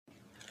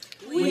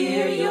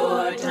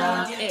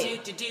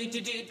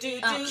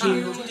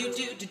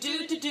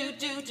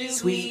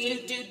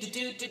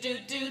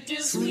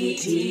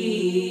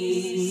Sweeties.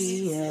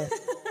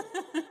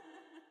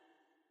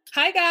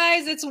 Hi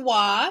guys, it's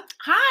Wah.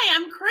 Hi,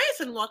 I'm Chris,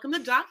 and welcome to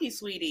Docu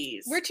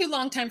Sweeties. We're two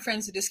longtime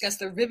friends who discuss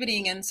the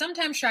riveting and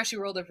sometimes trashy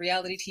world of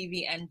reality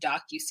TV and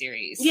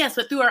docu-series. Yes,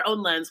 but through our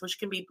own lens, which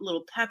can be a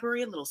little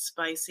peppery, a little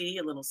spicy,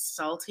 a little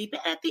salty,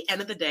 but at the end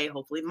of the day,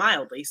 hopefully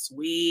mildly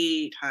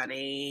sweet,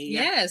 honey.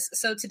 Yes,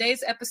 so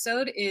today's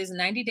episode is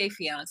 90 Day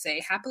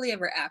Fiancé, Happily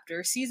Ever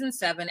After, Season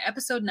 7,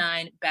 Episode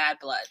 9, Bad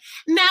Blood.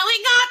 Now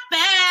we got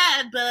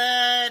bad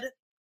blood.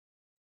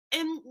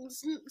 And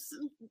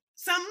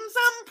some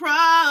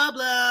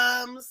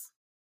problems,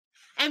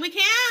 and we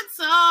can't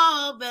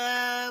solve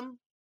them.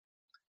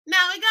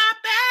 Now we got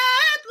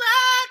bad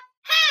blood.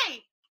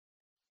 Hey,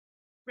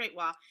 great,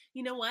 Wah.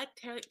 You know what?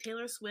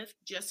 Taylor Swift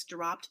just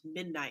dropped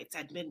Midnights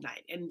at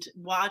midnight, and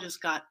Wah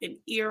just got an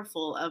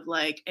earful of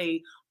like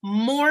a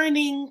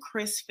morning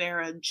Chris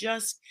Farah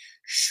just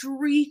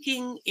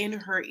shrieking in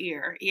her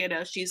ear. You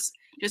know, she's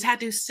just had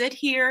to sit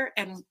here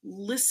and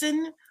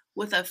listen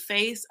with a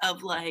face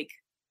of like,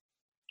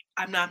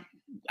 I'm not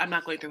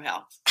going through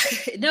hell.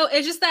 No,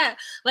 it's just that,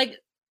 like,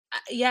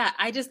 yeah,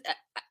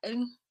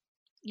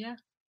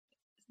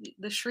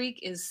 the shriek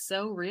is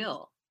so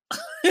real.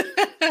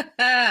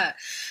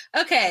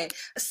 Okay,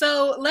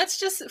 so let's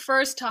just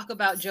first talk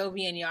about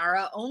Jovi and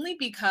Yara, only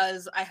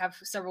because I have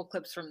several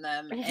clips from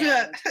them and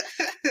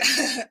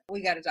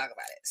we got to talk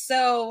about it.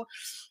 So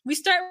we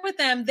start with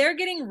them. They're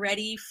getting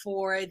ready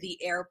for the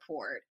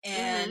airport,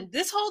 and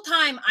this whole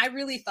time I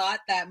really thought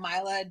that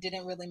Mila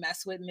didn't really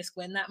mess with Miss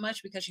Gwen that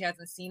much because she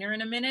hasn't seen her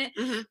in a minute,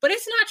 but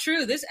it's not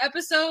true. This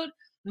episode,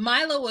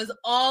 Mila was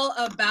all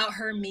about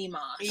her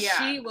Mima. Yeah.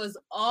 She was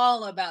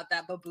all about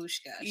that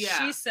babushka. Yeah.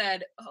 She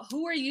said,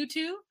 who are you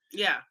two?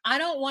 Yeah. I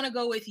don't want to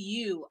go with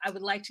you. I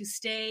would like to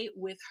stay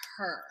with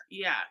her.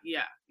 Yeah.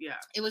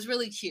 It was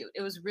really cute.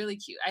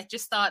 I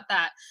just thought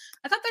their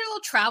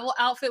little travel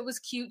outfit was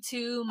cute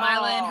too.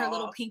 Mila in her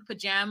little pink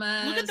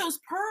pajamas. Look at those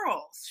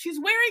pearls. She's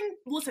wearing,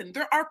 listen,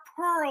 there are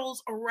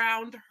pearls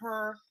around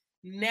her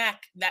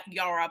neck that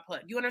Yara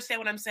put. You understand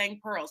what I'm saying?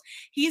 Pearls.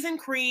 He's in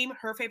cream,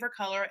 her favorite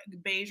color,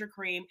 beige or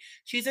cream.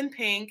 She's in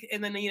pink,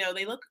 and then, you know,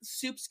 they look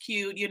soups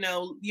cute. You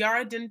know,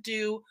 Yara didn't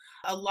do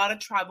a lot of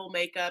travel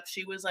makeup.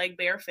 She was like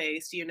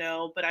barefaced, you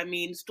know, but I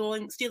mean,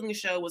 stealing the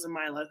show was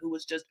Mila, who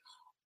was just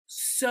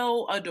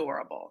so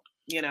adorable,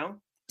 you know?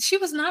 She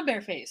was not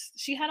barefaced.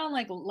 She had on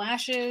like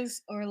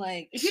lashes or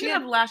like... She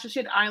didn't have lashes. She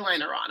had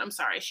eyeliner on. I'm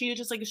sorry. She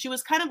just like, she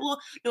was kind of,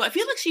 well, no, I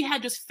feel like she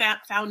had just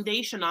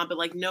foundation on, but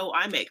like no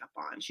eye makeup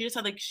on. She had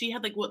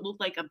what looked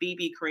like a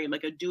BB cream,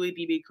 like a dewy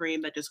BB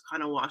cream that just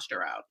kind of washed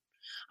her out.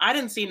 I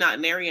didn't see not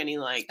nary any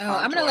like... Oh,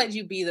 I'm going to let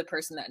you be the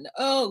person that...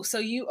 Oh, so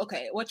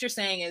okay. What you're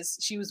saying is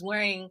she was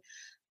wearing...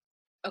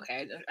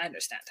 Okay, I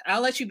understand. I'll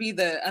let you be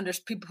the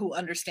people who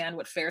understand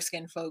what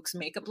fair-skinned folks'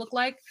 makeup look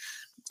like.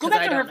 Go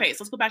back to her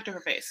face. Let's go back to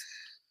her face.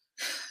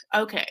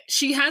 Okay.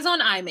 She has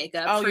on eye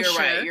makeup. Oh, you're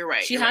right. You're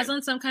right. She has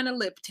on some kind of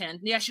lip tint.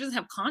 Yeah, she doesn't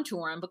have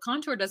contour on, but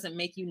contour doesn't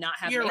make you not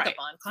have makeup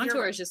on.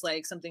 Contour is just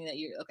like something that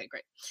you... Okay,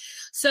 great.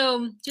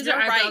 So she's her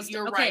eyebrows.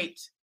 You're right.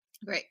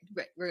 Great,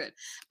 we're good.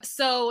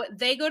 So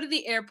they go to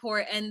the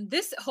airport, and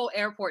this whole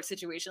airport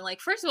situation, like,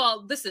 first of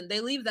all, listen,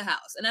 they leave the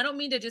house, and I don't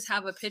mean to just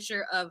have a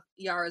picture of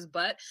Yara's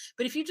butt,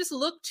 but if you just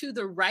look to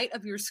the right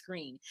of your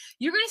screen,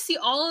 you're going to see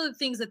all of the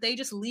things that they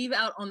just leave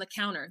out on the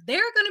counter. They're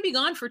going to be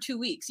gone for 2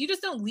 weeks. You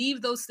just don't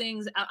leave those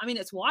things out. I mean,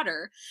 it's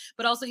water,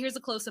 but also here's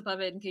a close-up of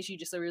it in case you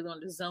just really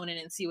want to zone in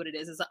and see what it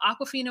is. It's an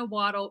Aquafina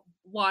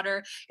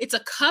water. It's a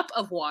cup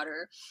of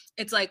water.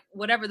 It's like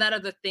whatever that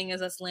other thing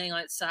is that's laying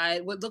on its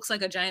side, what looks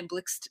like a giant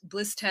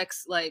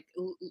Blistex like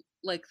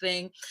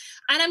thing,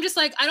 and I'm just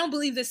like, I don't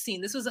believe this scene.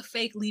 This was a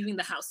fake leaving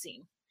the house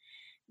scene.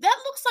 That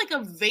looks like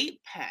a vape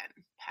pen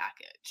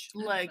package.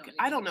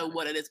 I don't know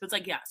what it is, but it's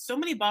like, yeah, so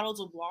many bottles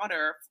of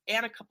water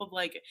and a cup of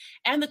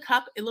and the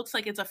cup, it looks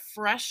like it's a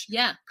fresh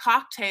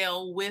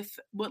cocktail with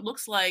what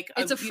looks like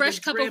it's a fresh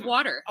cup of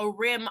water. A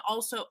rim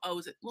also. Oh,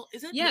 is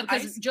it? Yeah,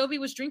 because Jovi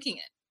was drinking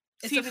it.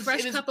 It's a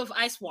fresh cup of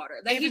ice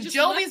water. If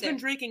Jovi's been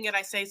drinking it,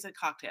 I say it's a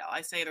cocktail.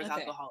 I say there's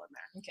alcohol in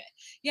there. Okay.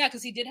 Yeah,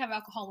 because he did have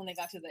alcohol when they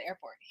got to the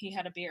airport. He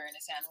had a beer in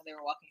his hand when they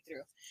were walking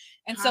through.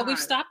 And so we've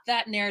stopped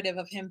that narrative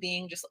of him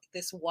being just like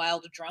this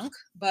wild drunk.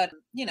 But,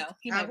 you know,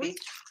 he might be.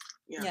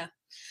 Yeah.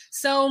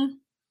 So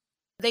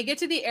they get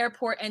to the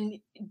airport, and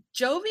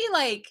Jovi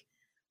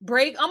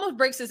almost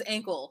breaks his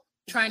ankle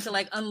trying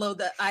to unload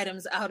the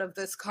items out of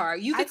this car.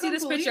 You can see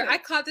this picture. I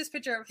caught this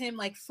picture of him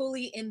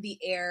fully in the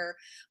air,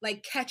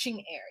 catching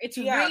air. It's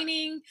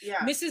raining. Yeah.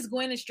 Mrs.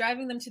 Gwen is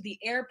driving them to the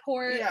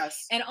airport.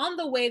 Yes. And on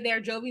the way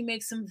there, Jovi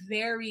makes some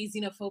very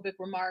xenophobic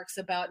remarks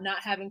about not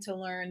having to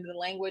learn the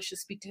language to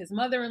speak to his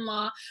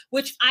mother-in-law,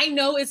 which I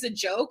know is a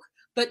joke,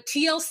 but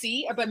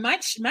TLC, but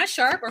Matt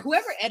Sharp or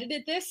whoever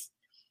edited this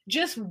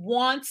just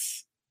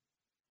wants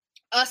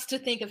us to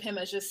think of him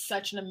as just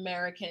such an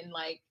American,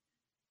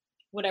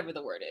 whatever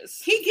the word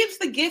is. He gives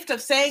the gift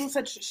of saying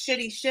such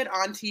shitty shit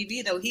on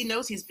TV, though. He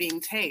knows he's being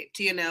taped,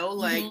 you know?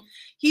 Like,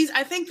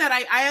 I think that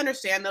I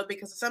understand, though,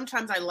 because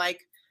sometimes I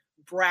like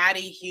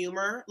bratty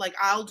humor. Like,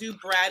 I'll do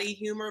bratty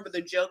humor, but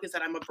the joke is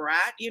that I'm a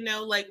brat, you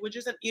know? Like, which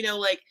isn't, you know,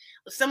 like,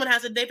 if someone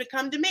has a date to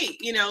come to me,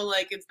 you know?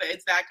 Like, it's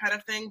that kind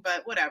of thing,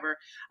 but whatever.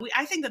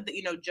 I think that,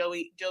 you know,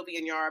 Jovi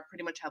and Yara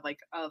pretty much have, like,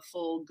 a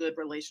full good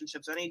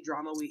relationship, so any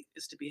drama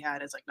is to be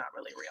had is, like, not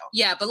really real.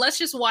 Yeah, but let's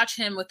just watch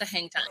him with the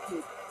hang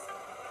time.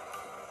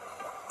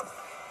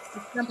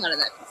 Jump out of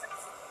that.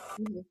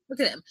 Look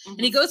at him.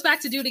 And he goes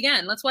back to do it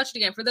again. Let's watch it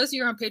again. For those of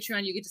you who are on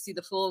Patreon, you get to see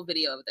the full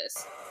video of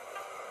this.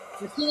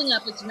 We're pulling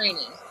up. It's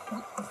raining.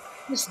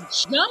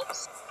 Just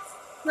jumps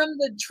from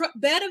the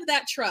bed of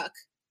that truck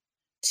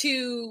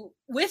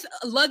with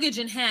luggage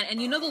in hand.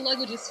 And you know the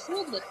luggage is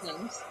filled with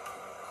things.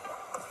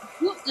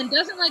 And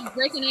doesn't like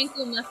break an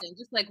ankle, nothing.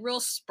 Just like real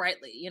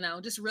sprightly, you know,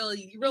 just real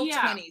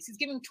 20s.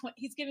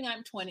 He's giving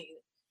I'm 20.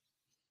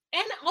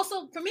 And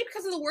also for me,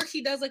 because of the work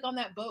he does, like on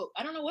that boat,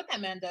 I don't know what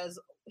that man does.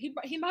 He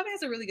probably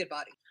has a really good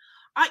body.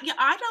 Yeah,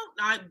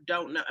 I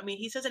don't know. I mean,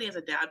 he says that he has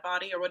a dad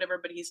body or whatever,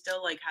 but he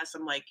still like has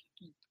some like,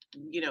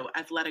 you know,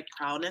 athletic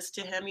prowess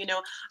to him. You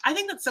know, I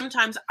think that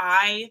sometimes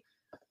I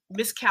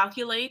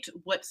miscalculate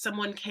what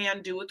someone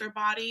can do with their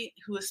body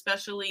who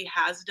especially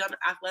has done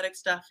athletic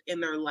stuff in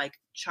their like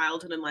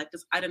childhood and life,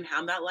 because I didn't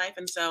have that life.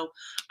 And so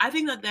I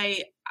think that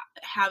they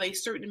have a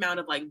certain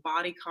amount of like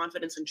body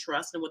confidence and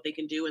trust in what they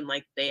can do, and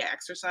like they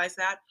exercise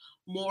that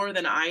more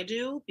than I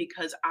do,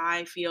 because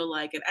I feel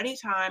like at any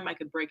time I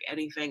could break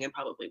anything and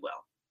probably will.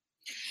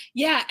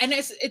 Yeah, and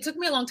it took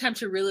me a long time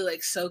to really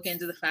like soak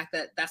into the fact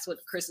that that's what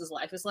Chris's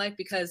life is like,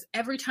 because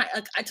every time,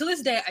 like to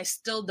this day, I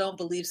still don't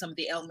believe some of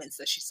the ailments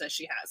that she says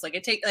she has. Like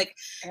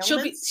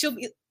Ailments? she'll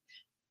be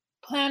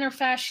plantar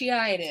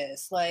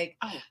fasciitis, like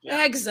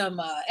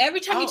eczema.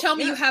 Every time you tell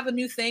me you have a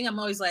new thing, I'm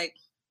always like,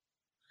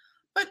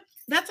 but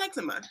that's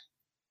eczema.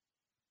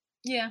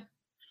 Yeah.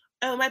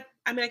 Oh,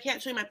 I mean, I can't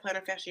show you my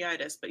plantar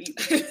fasciitis, but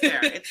it's there.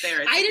 It's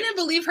there. I didn't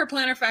believe her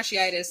plantar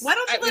fasciitis. Why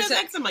don't you believe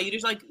eczema? You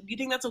just like, you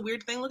think that's a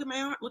weird thing? Look at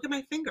my arm. Look at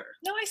my finger.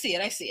 No, I see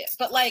it.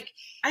 But like,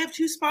 I have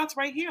 2 spots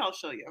right here. I'll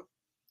show you.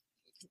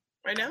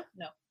 Right now?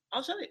 No.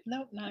 I'll show you.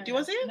 No. Do you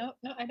want to see it? No,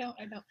 I don't.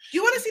 Do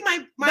you want to see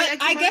my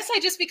eczema? I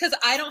guess because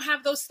I don't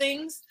have those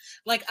things,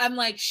 like I'm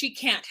like, she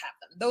can't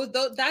have them.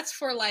 Though that's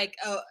for like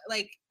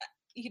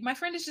my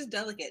friend is just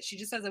delicate. She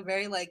just has a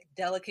very like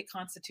delicate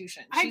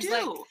constitution. She's I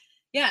do. Like,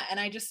 yeah, and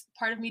I just,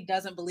 part of me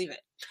doesn't believe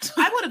it.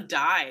 I would have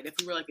died if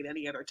we were like at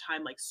any other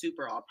time, like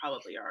super,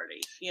 probably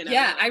already, you know?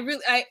 Yeah,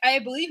 I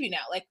believe you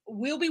now. Like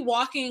we'll be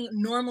walking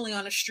normally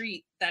on a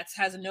street that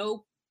has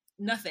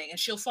nothing, and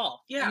she'll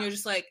fall. Yeah. And you're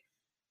just like,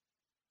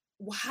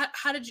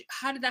 how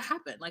did that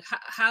happen? Like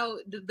how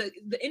the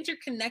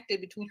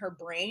interconnected between her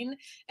brain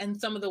and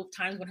some of the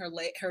times when her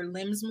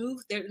limbs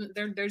move,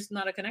 there's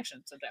not a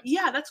connection sometimes.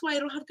 Yeah, that's why I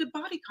don't have good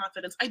body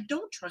confidence. I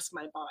don't trust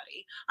my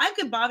body. I have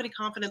good body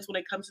confidence when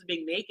it comes to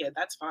being naked.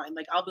 That's fine.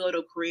 Like I'll go to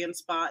a Korean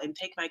spa and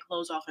take my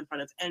clothes off in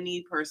front of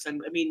any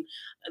person. I mean,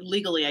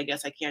 legally, I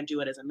guess I can't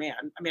do it as a man.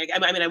 I mean,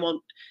 I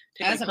won't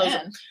take as my clothes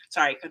off.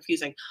 Sorry,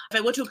 confusing. If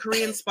I went to a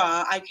Korean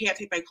spa, I can't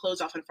take my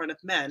clothes off in front of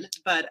men.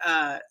 But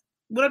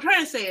what I'm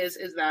trying to say is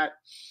that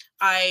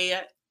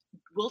I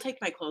will take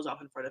my clothes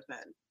off in front of men.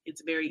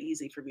 It's very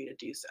easy for me to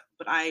do so,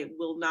 but I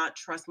will not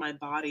trust my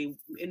body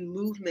in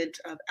movement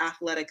of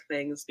athletic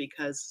things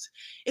because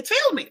it's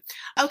failed me.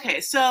 Okay,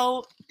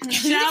 so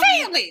shall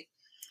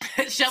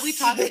we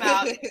talk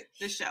about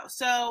the show?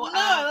 So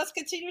no, let's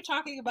continue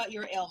talking about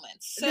your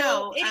ailments.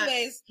 So,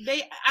 anyways,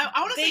 I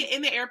want to say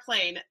in the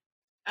airplane,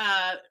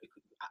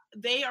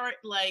 they are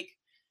like.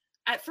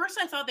 At first,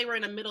 I thought they were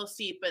in a middle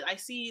seat, but I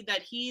see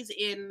that he's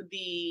in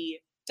the.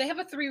 They have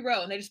a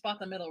 3-row, and they just bought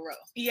the middle row.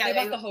 Yeah, they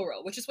bought the whole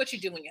row, which is what you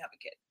do when you have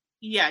a kid.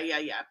 Yeah.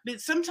 But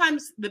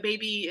sometimes the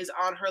baby is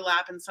on her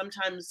lap, and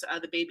sometimes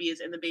the baby is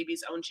in the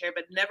baby's own chair,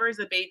 but never is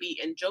the baby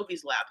in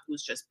Jovi's lap,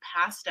 who's just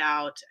passed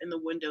out in the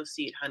window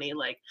seat, honey.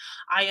 Like,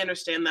 I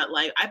understand that.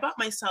 Like, I bought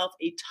myself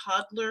a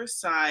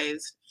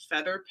toddler-sized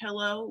feather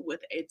pillow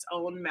with its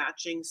own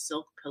matching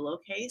silk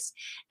pillowcase,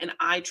 and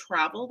I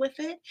travel with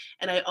it,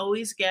 and I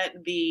always get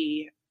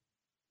the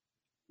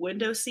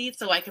window seat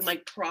so I can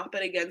like prop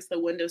it against the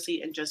window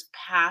seat and just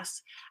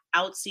pass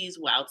outsies,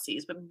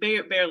 wowtsies, but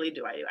barely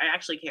do I. I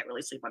actually can't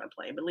really sleep on a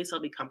plane, but at least I'll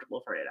be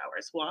comfortable for 8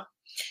 hours. What?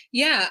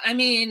 Yeah, I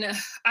mean,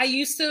 I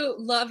used to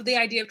love the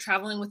idea of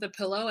traveling with a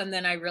pillow, and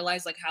then I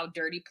realized like how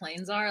dirty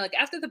planes are. Like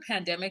after the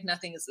pandemic,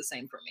 nothing is the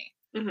same for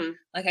me. Mm-hmm.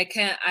 Like I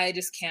can't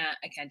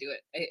do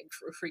it. It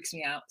freaks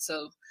me out.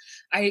 So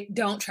I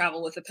don't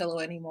travel with a pillow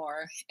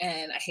anymore,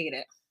 and I hate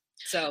it.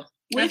 So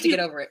I have to get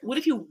over it. What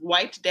if you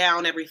wiped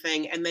down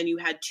everything and then you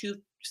had 2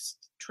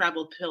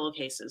 travel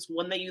pillowcases,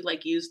 one that you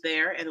like used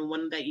there and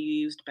one that you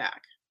used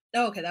back?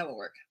 Oh, okay, that will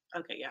work.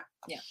 Okay,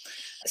 yeah.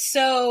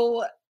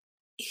 So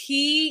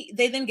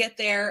they then get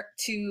there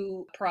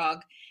to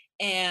Prague,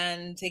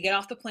 and they get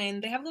off the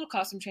plane. They have a little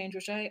costume change,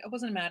 which I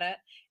wasn't mad at,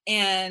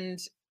 and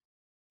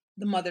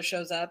the mother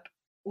shows up,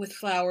 with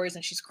flowers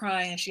and she's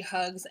crying and she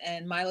hugs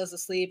and Mila's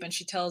asleep and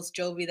she tells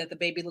Jovi that the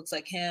baby looks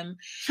like him.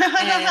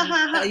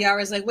 And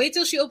Yara's like, wait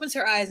till she opens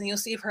her eyes and you'll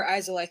see if her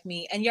eyes are like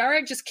me. And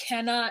Yara just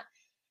cannot.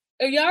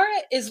 Yara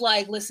is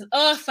like, listen,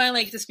 oh, finally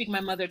I get to speak my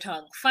mother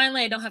tongue.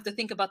 Finally, I don't have to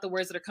think about the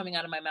words that are coming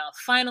out of my mouth.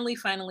 Finally.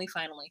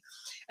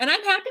 And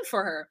I'm happy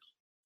for her.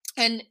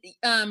 And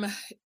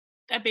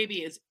that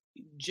baby is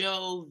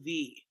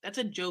Jovi. That's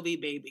a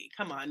Jovi baby.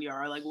 Come on,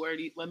 Yara. Like, where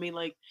do you, I mean,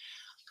 like,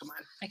 come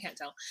on. I can't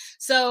tell.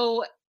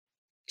 So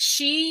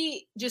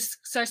she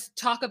just starts to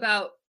talk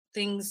about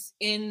things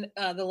in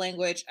the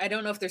language. I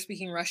don't know if they're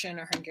speaking Russian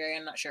or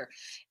Hungarian. I'm not sure.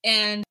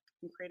 And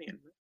Ukrainian.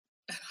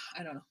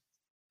 I don't know.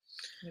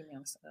 To be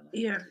honest, I don't know.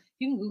 Yeah.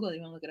 You can Google it.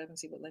 You want to look it up and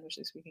see what language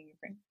they speak in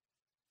Ukraine.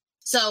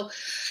 So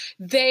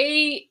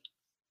they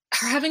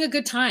are having a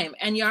good time.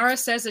 And Yara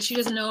says that she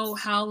doesn't know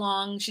how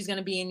long she's going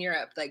to be in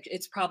Europe. Like,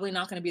 it's probably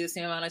not going to be the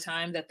same amount of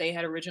time that they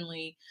had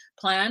originally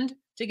planned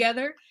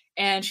together.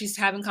 And she's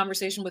having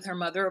conversation with her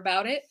mother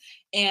about it.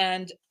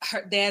 And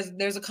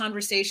there's a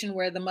conversation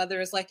where the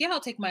mother is like, yeah, I'll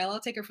take Mila. I'll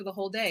take her for the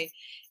whole day.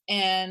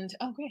 And,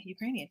 oh, great,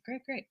 Ukrainian.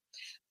 Great.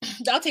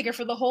 I'll take her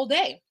for the whole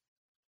day.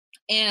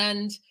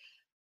 And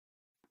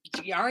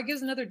Yara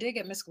gives another dig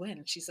at Miss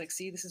Gwen. She's like,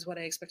 see, this is what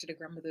I expected a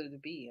grandmother to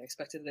be. I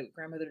expected the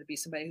grandmother to be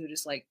somebody who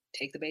just like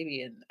take the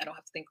baby and I don't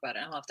have to think about it.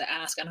 I don't have to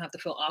ask. I don't have to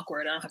feel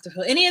awkward. I don't have to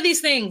feel any of these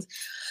things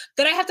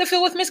that I have to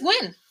feel with Miss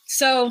Gwen.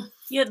 So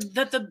yeah,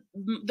 that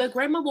the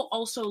grandma will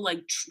also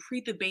like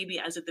treat the baby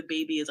as if the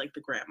baby is like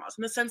the grandma's,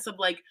 in the sense of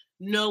like,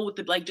 know what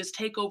the, like, just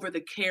take over the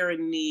care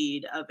and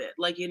need of it.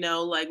 Like, you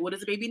know, like, what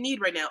does the baby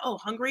need right now? Oh,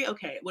 hungry?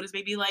 Okay. What does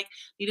baby like?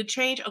 Need a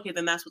change? Okay,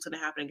 then that's what's going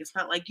to happen. It's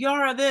not like,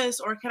 Yara this,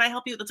 or can I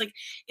help you?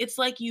 It's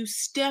like you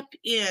step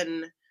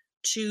in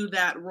to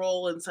that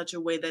role in such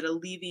a way that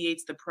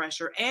alleviates the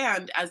pressure.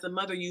 And as the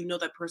mother, you know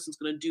that person's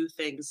going to do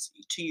things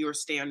to your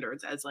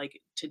standards as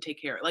like to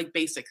take care of like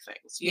basic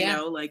things, you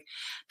know, like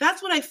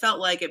that's what I felt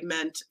like it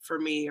meant for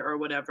me or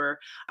whatever.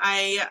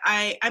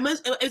 It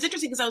was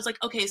interesting because I was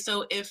like, okay,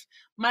 so if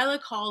Mila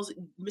calls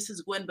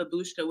Mrs. Gwen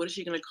Babushka, what is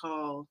she going to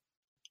call?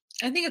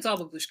 I think it's all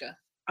Babushka.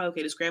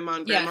 Okay, just grandma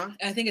and grandma?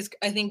 Yeah,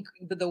 I think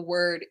the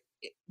word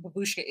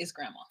Babushka is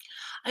grandma.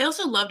 I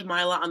also loved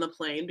Mila on the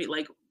plane,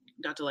 like,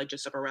 not to like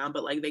just step around,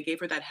 but like they gave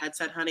her that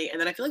headset, honey. And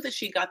then I feel like that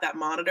she got that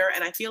monitor.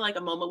 And I feel like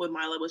a moment with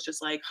Mila was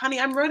just like, honey,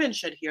 I'm running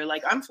shit here.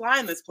 Like, I'm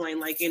flying this plane,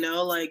 like, you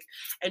know, like,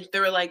 and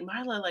they were like,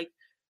 Mila, like,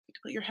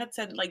 put your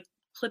headset, like,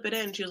 clip it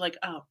in. She was like,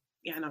 oh,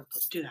 yeah, no,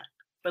 do that.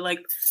 But like,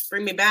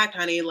 bring me back,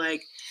 honey.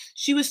 Like,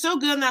 she was so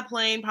good on that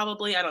plane.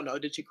 Probably, I don't know.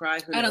 Did she cry?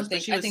 Who knows? I don't think.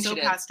 But she was so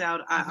passed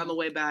out Mm-hmm. on the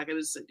way back. It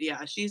was,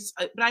 yeah.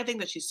 But I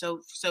think that she's so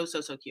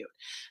cute.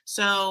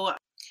 So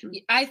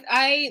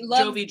I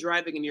love Jovi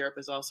driving in Europe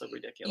is also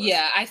ridiculous.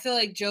 Yeah, I feel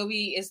like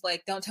Jovi is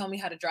like, don't tell me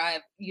how to drive.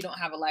 You don't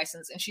have a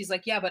license. And she's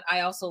like, yeah, but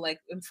I also like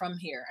am from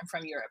here. I'm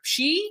from Europe.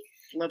 She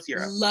loves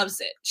Europe.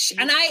 Loves it.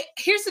 And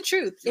here's the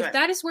truth. If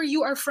that is where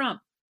you are from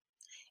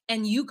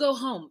and you go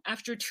home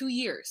after 2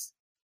 years,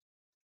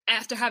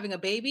 after having a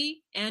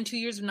baby and 2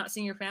 years of not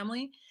seeing your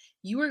family,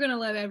 you are going to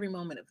love every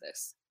moment of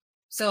this.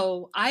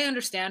 So I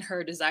understand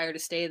her desire to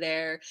stay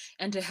there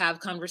and to have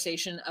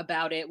conversation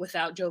about it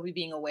without Jovi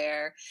being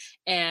aware.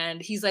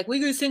 And he's like, "What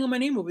are you guys saying on my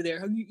name over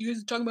there? You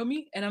guys talking about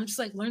me?" And I'm just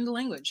like, learn the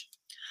language.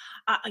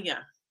 Yeah.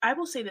 I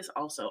will say this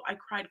also. I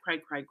cried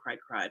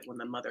when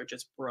the mother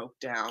just broke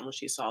down when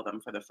she saw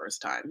them for the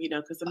first time, you know,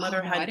 because the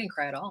mother I didn't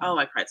cry at all. Oh,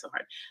 I cried so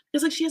hard.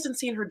 Because like she hasn't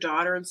seen her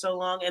daughter in so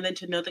long. And then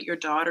to know that your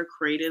daughter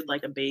created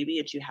like a baby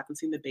and she hadn't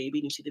seen the baby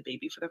and you see the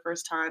baby for the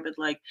first time. And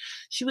like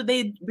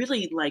they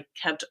really like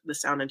kept the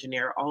sound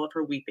engineer, all of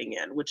her weeping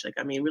in, which like,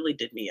 I mean, really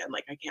did me in.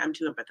 Like, I'm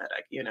too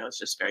empathetic, you know, it's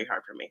just very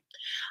hard for me.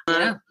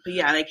 But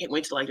yeah, I can't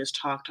wait to like just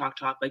talk.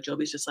 Like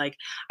Jovi's just like,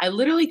 I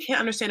literally can't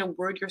understand a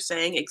word you're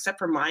saying except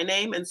for my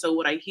name. And so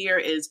what I hear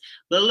is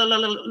blah, blah, blah,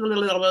 blah,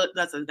 blah, blah,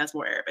 that's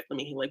more Arabic. Let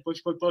me hear like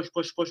bush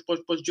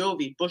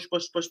Jovi, bush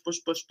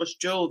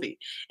Jovi.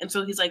 And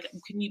so he's like,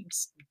 can you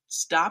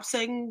stop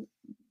saying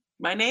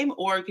my name,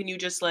 or can you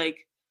just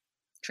like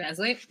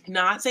translate,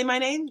 not say my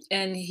name?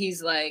 And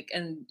he's like,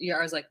 and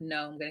Yara's like,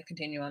 no, I'm going to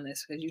continue on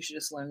this because you should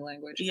just learn the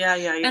language. Yeah.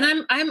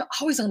 And I'm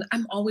always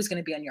going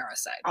to be on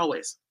Yara's side.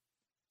 Always.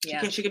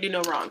 Yeah. She can do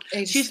no wrong.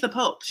 She's the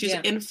Pope. She's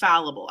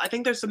infallible. I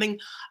think there's something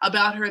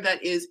about her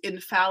that is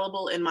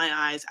infallible in my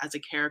eyes as a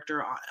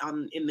character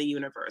in the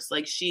universe.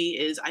 Like, she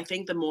is, I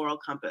think, the moral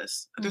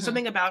compass. There's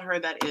something about her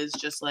that is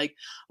just like,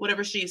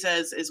 whatever she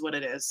says is what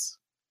it is.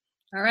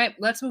 All right,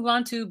 let's move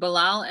on to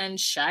Bilal and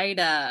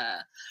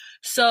Shaida.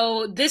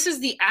 So this is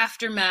the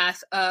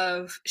aftermath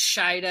of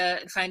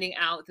Shaida finding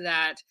out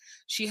that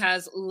she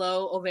has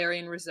low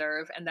ovarian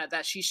reserve and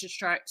that she should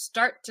try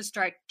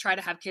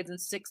to have kids in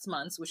 6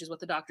 months, which is what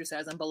the doctor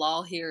says. And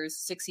Bilal hears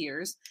 6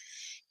 years.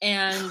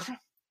 And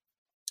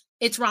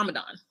it's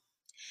Ramadan.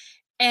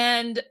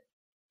 And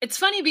it's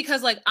funny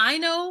because like I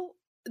know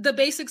the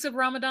basics of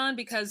Ramadan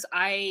because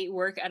I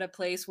work at a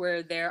place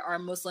where there are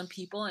Muslim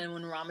people. And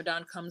when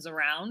Ramadan comes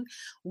around,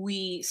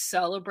 we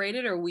celebrate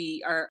it, or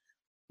we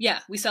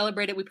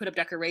celebrate it. We put up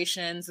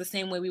decorations the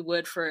same way we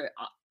would for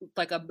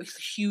like a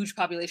huge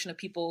population of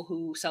people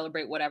who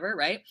celebrate whatever,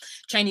 right?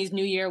 Chinese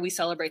New Year, we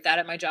celebrate that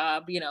at my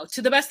job,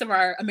 to the best of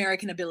our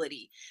American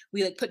ability.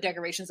 We like put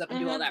decorations up and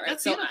do all that, right?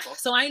 That's So beautiful.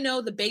 so I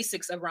know the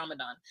basics of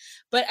Ramadan.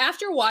 But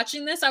after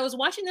watching this, I was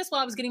watching this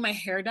while I was getting my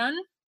hair done.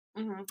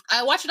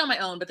 I watched it on my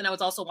own, but then I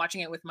was also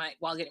watching it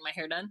while getting my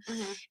hair done.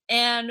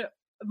 And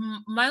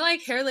my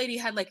like hair lady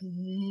had like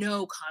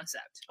no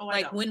concept. Oh,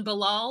 like when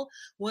Bilal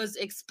was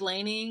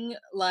explaining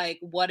like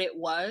what it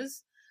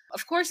was,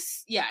 of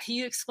course, yeah,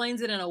 he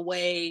explains it in a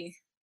way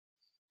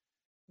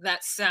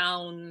that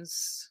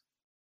sounds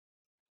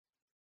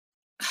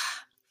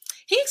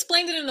he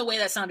explained it in a way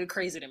that sounded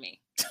crazy to me.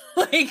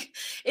 Like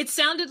it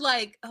sounded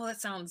like, oh,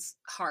 that sounds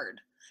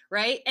hard,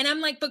 right? And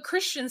I'm like, but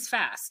Christians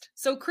fast.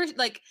 So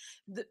like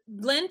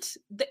Lent,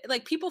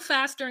 like people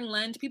fast during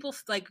Lent. People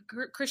like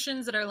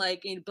Christians that are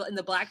like in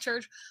the Black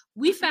church,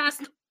 we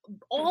fast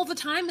all the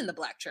time in the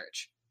Black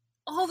church.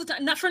 All the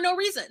time, not for no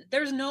reason.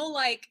 There's no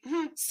like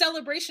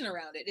celebration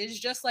around it. It's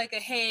just like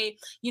hey,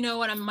 you know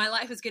what? My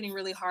life is getting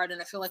really hard, and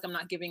I feel like I'm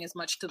not giving as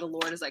much to the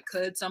Lord as I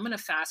could. So I'm gonna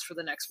fast for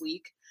the next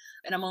week,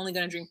 and I'm only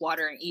gonna drink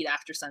water and eat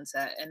after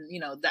sunset. And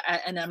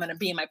and I'm gonna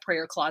be in my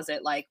prayer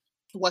closet like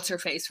what's her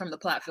face from the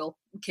Platteville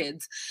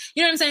Kids.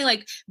 You know what I'm saying?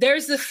 Like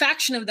there's the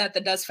faction of that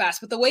does fast,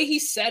 but the way he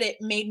said it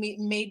made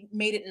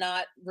it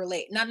not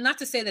relate. Not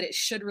to say that it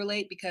should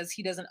relate because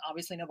he doesn't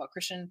obviously know about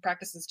Christian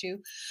practices too.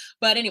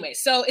 But anyway,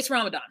 so it's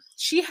Ramadan.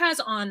 She has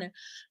on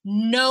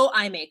no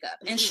eye makeup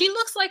and she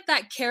looks like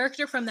that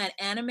character from that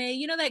anime.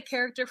 You know that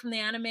character from the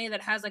anime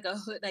that has like a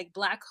hood, like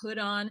black hood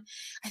on?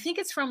 I think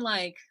it's from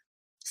like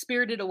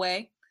Spirited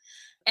Away.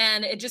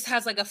 And it just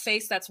has like a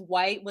face that's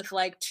white with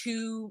like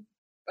two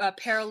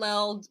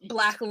parallel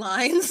black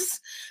lines.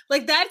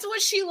 Like that's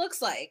what she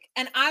looks like.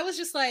 And I was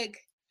just like,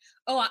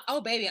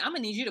 oh baby, I'm gonna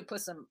need you to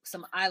put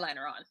some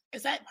eyeliner on.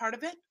 Is that part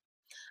of it?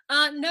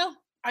 No.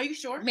 Are you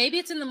sure? Maybe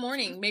it's in the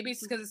morning. Maybe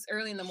it's because it's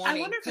early in the morning. I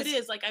wonder if it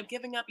is like I'm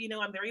giving up,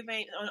 I'm very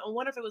vain. I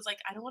wonder if it was like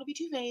I don't want to be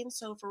too vain,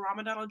 so for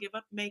Ramadan I'll give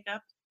up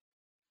makeup.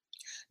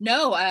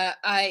 No,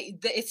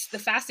 it's the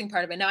fasting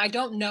part of it. Now I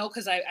don't know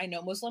because I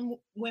know Muslim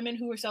women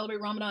who celebrate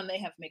Ramadan, they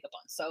have makeup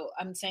on. So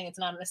I'm saying it's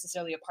not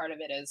necessarily a part of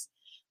it as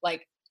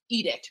like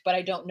edict, but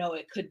I don't know.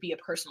 It could be a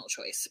personal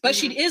choice. But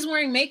she is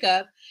wearing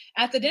makeup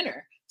at the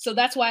dinner. So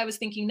that's why I was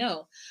thinking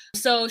no.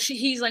 So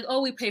he's like,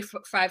 oh, we pray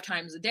 5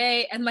 times a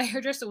day. And my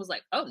hairdresser was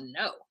like, oh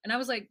no. And I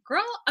was like,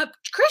 girl,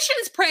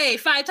 Christians pray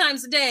 5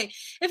 times a day.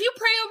 If you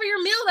pray over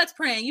your meal, that's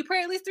praying. You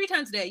pray at least 3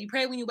 times a day. You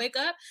pray when you wake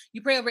up,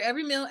 you pray over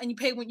every meal, and you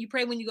pray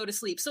when you go to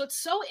sleep. So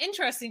it's so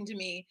interesting to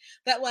me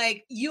that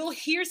like you'll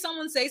hear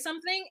someone say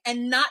something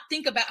and not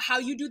think about how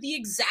you do the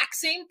exact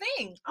same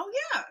thing. Oh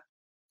yeah.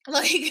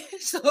 Like,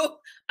 so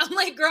I'm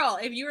like, girl,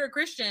 if you're a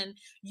Christian,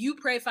 you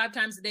pray 5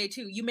 times a day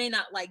too. You may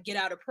not like get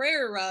out a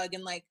prayer rug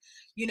and like,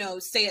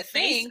 say a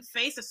thing.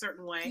 Face a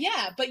certain way.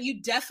 Yeah, but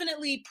you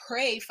definitely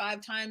pray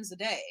 5 times a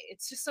day.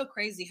 It's just so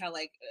crazy how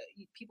like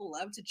people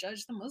love to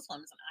judge the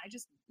Muslims and I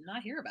just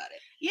not hear about it.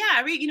 Yeah,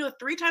 I read,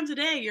 3 times a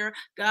day,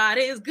 God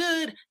is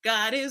good,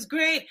 God is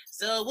great,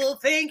 so we'll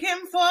thank him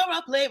for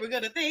our play. We're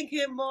going to thank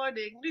him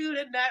morning, noon,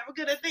 and night. We're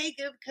going to thank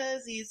him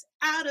because he's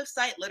out of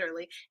sight,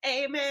 literally.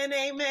 Amen,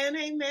 amen,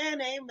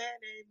 amen, amen,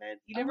 amen.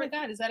 Oh my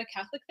God, is that a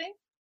Catholic thing?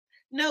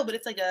 No, but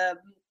it's like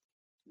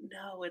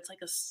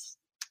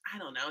I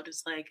don't know,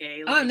 just like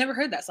a... I've never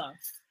heard that song.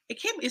 Is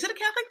it a Catholic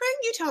thing?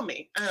 You tell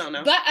me. I don't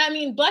know. But I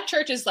mean, Black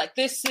church is like,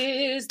 this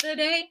is the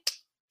day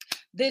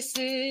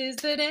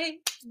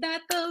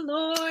that the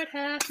Lord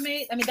hath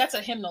made. I mean, that's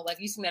a hymnal,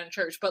 like you sing that in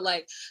church. But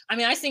like, I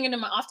mean, I sing it in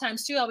my off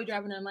times too. I'll be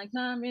driving and I'm like,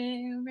 nah, I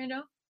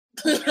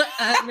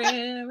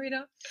really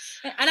don't.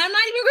 And I'm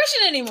not even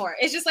Christian anymore.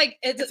 It's just like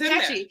it's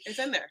catchy. It's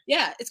in there.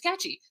 Yeah, it's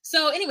catchy.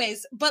 So,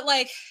 anyways, but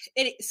like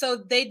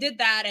so they did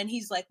that, and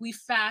he's like, we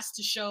fast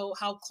to show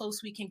how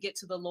close we can get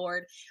to the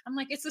Lord. I'm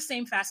like, it's the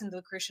same fasting that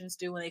the Christians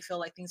do when they feel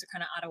like things are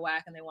kind of out of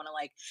whack and they want to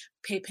like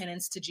pay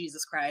penance to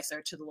Jesus Christ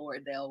or to the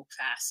Lord. They'll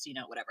fast,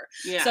 whatever.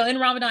 Yeah. So in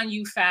Ramadan,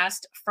 you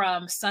fast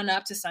from sun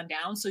up to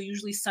sundown. So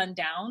usually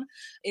sundown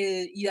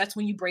that's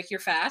when you break your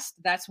fast.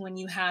 That's when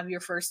you have your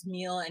first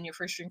meal and your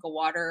first drink of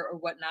water or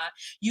whatnot.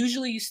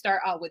 Usually you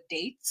start out with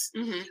dates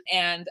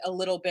and a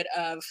little bit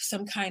of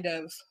some kind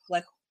of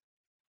like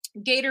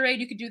Gatorade.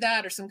 You could do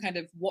that, or some kind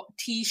of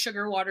tea,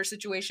 sugar, water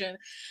situation.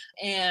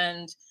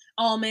 And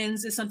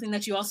almonds is something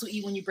that you also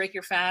eat when you break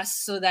your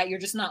fast, so that you're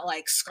just not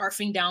like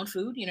scarfing down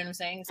food. You know what I'm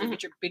saying? So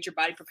get your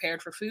body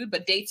prepared for food.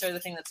 But dates are the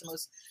thing that's the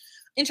most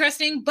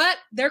interesting. But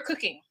they're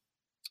cooking.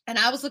 And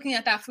I was looking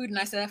at that food and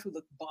I said, that food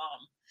looked bomb.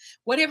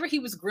 Whatever he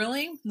was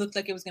grilling looked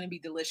like it was going to be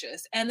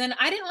delicious. And then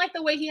I didn't like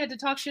the way he had to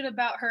talk shit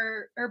about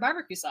her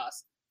barbecue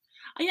sauce.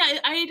 Yeah,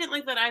 I didn't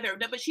like that either.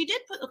 But she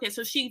did put,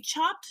 so she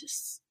chopped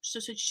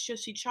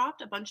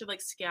a bunch of like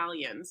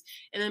scallions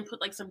and then put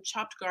like some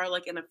chopped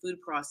garlic in a food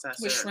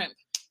processor.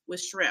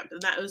 With shrimp.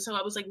 And that was, so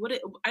I was like,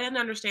 I didn't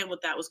understand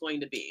what that was going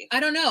to be. I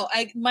don't know.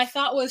 My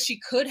thought was she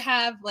could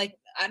have like,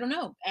 I don't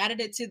know, added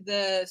it to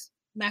the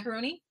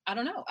macaroni. I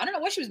don't know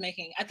what she was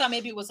making. I thought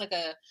maybe it was like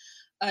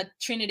a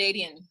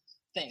Trinidadian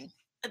thing.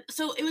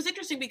 So it was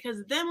interesting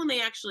because then when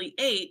they actually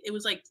ate, it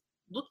was like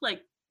looked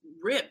like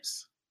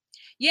ribs.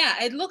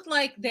 Yeah, it looked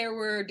like there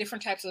were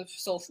different types of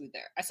soul food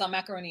there. I saw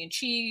macaroni and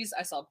cheese,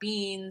 I saw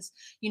beans,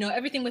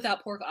 everything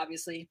without pork,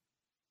 obviously.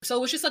 So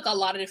it was just like a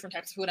lot of different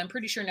types of food. I'm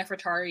pretty sure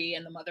Nefertari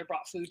and the mother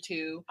brought food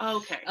too.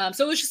 Okay.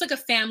 So it was just like a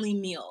family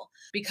meal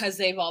because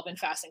they've all been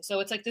fasting. So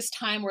it's like this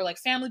time where like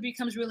family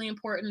becomes really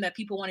important, that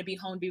people want to be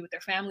home, be with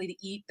their family, to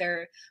eat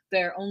their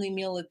only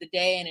meal of the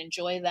day and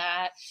enjoy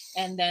that.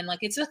 And then like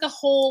it's like a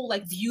whole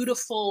like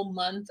beautiful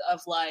month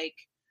of like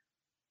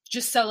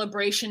just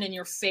celebration in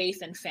your faith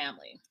and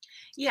family.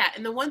 Yeah,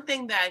 and the one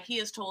thing that he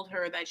has told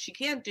her that she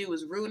can't do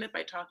is ruin it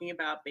by talking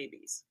about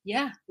babies.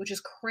 Yeah, which is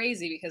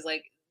crazy because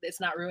like it's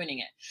not ruining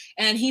it.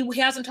 And he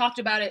hasn't talked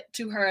about it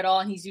to her at all,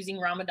 and he's using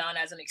Ramadan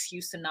as an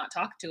excuse to not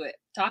talk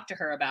to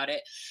her about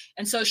it.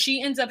 And so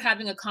she ends up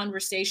having a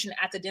conversation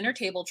at the dinner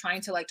table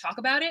trying to like talk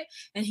about it,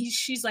 and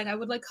she's like, I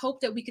would like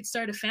hope that we could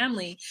start a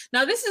family.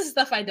 Now this is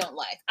stuff I don't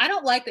like. I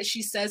don't like that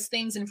she says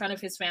things in front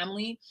of his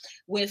family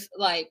with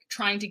like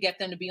trying to get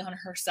them to be on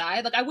her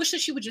side. Like I wish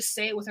that she would just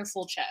say it with her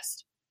full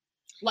chest.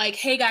 Like,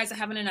 hey guys, I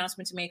have an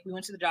announcement to make. We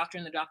went to the doctor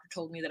and the doctor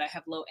told me that I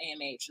have low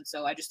AMH. And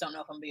so I just don't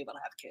know if I'm gonna be able to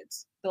have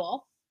kids.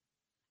 Bill?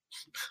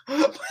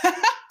 What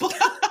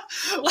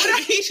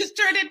if he just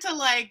turned into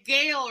like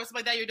Gail or something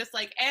like that? You're just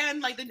like,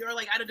 and like, then you're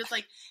like, I don't just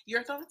like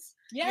your thoughts.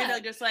 Yeah.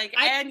 Just like,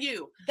 and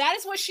you. That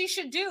is what she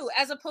should do,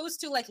 as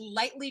opposed to like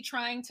lightly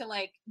trying to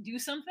like do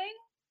something.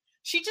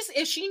 She just,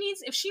 if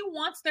she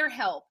wants their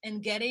help in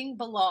getting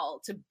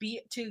Bilal to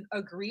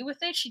agree with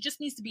it, she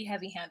just needs to be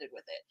heavy-handed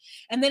with it.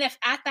 And then if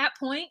at that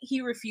point he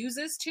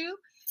refuses to,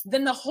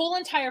 then the whole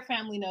entire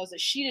family knows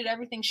that she did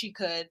everything she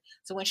could.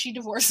 So when she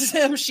divorces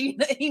him,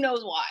 he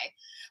knows why.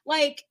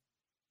 Like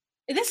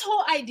this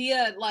whole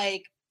idea,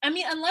 like, I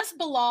mean, unless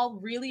Bilal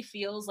really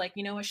feels like,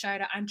 you know what,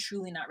 Shida, I'm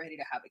truly not ready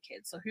to have a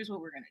kid. So here's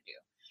what we're gonna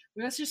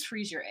do. Let's just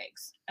freeze your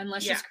eggs and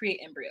let's just create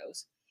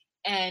embryos.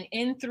 And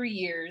in 3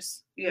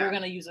 years, we're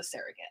gonna use a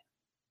surrogate,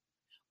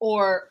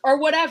 or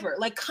whatever.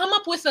 Like, come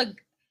up with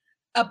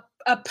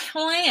a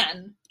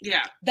plan.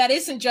 Yeah. That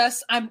isn't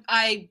just I'm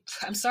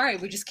sorry,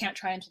 we just can't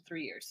try until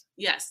 3 years.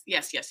 Yes.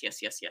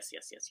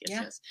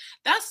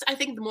 That's, I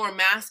think, the more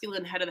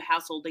masculine head of the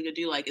household thing to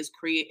do, like, is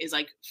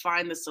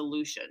find the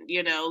solution.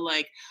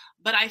 Like,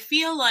 but I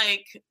feel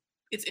like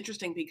it's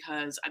interesting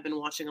because I've been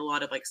watching a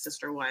lot of like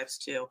Sister Wives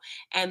too,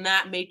 and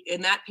that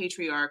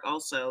patriarch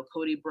also,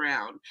 Cody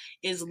Brown,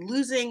 is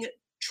losing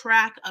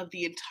track of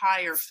the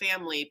entire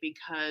family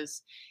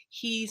because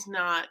he's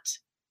not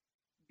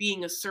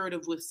being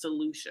assertive with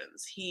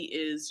solutions. He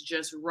is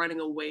just running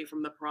away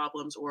from the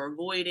problems or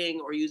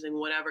avoiding or using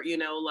whatever,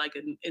 like,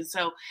 and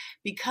so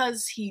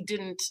because he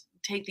didn't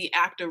take the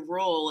active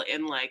role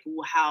in like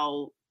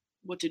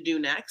what to do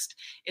next,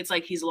 it's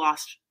like he's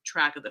lost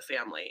track of the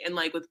family. And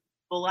like with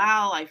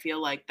Bilal, I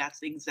feel like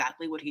that's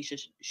exactly what he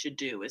should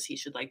do, is he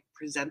should like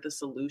present the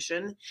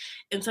solution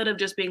instead of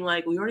just being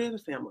like, we already have a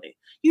family.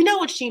 You know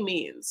what she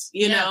means,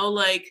 you know,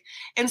 like,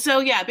 and so,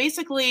 yeah,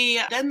 basically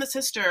then the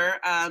sister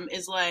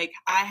is like,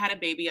 I had a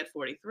baby at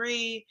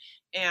 43.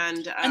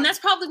 And that's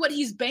probably what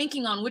he's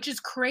banking on, which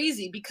is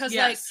crazy because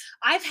like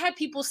I've had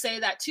people say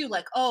that too,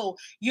 like, oh,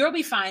 you'll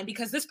be fine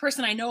because this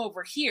person I know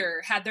over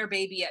here had their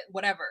baby at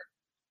whatever.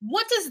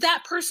 What does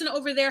that person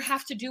over there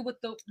have to do with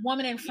the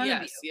woman in front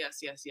of you?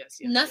 Yes.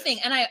 Nothing.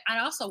 And I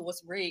also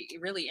was really,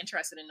 really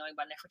interested in knowing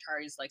about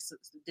Nefertari's, like,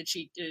 did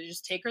it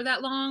just take her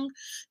that long?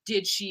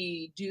 Did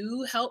she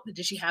do help?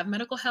 Did she have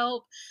medical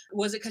help?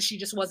 Was it because she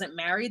just wasn't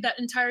married that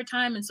entire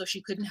time and so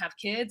she couldn't have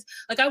kids?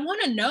 Like, I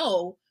want to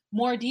know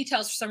more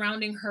details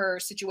surrounding her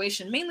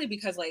situation, mainly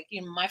because like,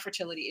 my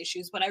fertility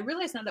issues, but I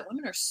realize now that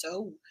women are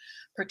so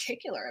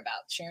particular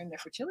about sharing their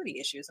fertility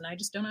issues and I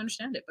just don't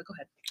understand it, but go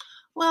ahead.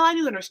 Well, I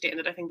do understand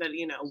it. I think that,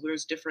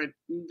 there's different,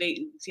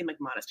 they seem like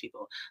modest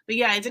people, but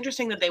yeah, it's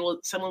interesting that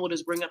someone will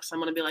just bring up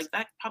someone and be like,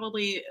 that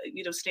probably,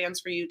 stands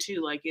for you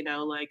too. Like,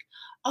 like,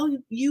 oh,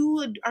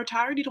 you are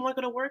tired. You don't want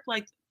to go to work.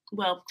 Like,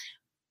 well,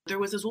 there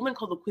was this woman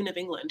called the Queen of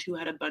England who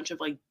had a bunch of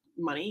like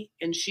money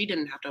and she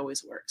didn't have to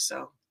always work.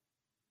 So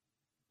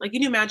like,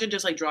 can you imagine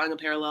just like drawing a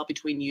parallel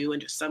between you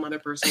and just some other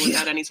person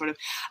without any sort of,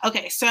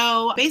 okay.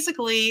 So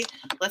basically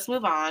let's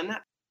move on.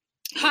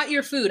 Hot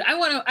your food. I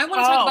want to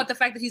talk about the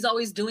fact that he's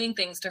always doing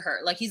things to her.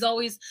 Like he's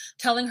always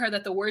telling her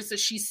that the words that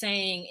she's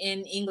saying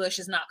in English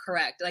is not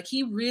correct. Like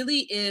he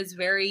really is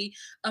very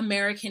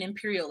American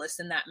imperialist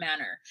in that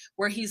manner,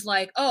 where he's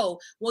like, oh,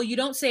 well, you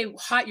don't say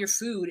hot your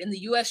food. In the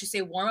US, you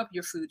say warm up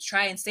your food.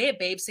 Try and say it,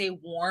 babe. Say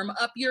warm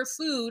up your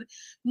food.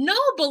 No,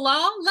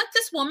 Bilal, let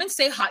this woman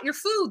say hot your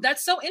food.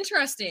 That's so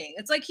interesting.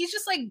 It's like he's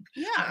just like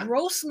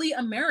grossly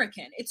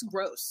American. It's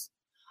gross.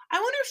 I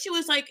wonder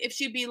if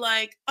she'd be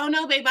like, oh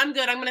no, babe, I'm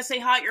good. I'm going to say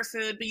hot your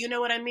food, but you know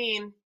what I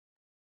mean?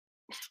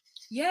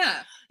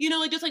 Yeah.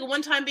 Like just like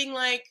one time being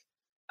like,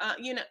 I'm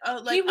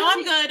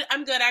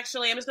good.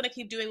 Actually, I'm just going to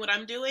keep doing what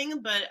I'm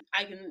doing, but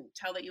I can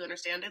tell that you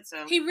understand it.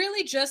 So he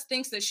really just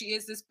thinks that she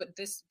is this, but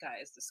this guy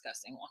is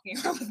disgusting, walking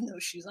around with no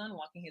shoes on,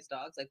 walking his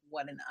dogs. Like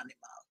what an animal.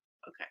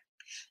 Okay.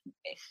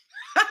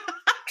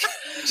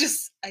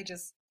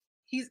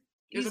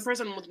 There's a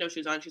person with no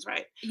shoes on. She's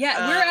right.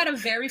 Yeah, we're at a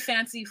very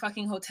fancy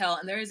fucking hotel,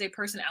 and there is a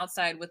person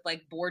outside with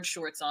like board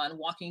shorts on,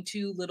 walking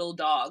two little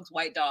dogs,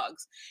 white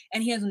dogs,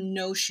 and he has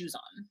no shoes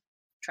on.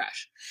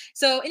 Trash.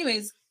 So,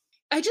 anyways,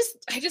 I just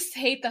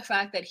hate the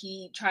fact that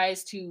he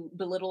tries to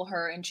belittle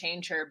her and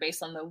change her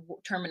based on the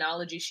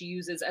terminology she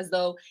uses, as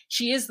though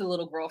she is the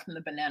little girl from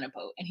the banana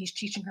boat, and he's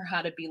teaching her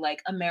how to be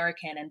like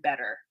American and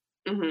better.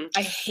 Mm-hmm.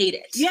 I hate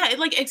it. Yeah,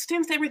 it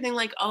extends to everything.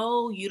 Like,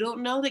 oh, you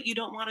don't know that you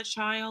don't want a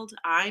child.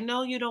 I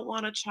know you don't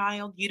want a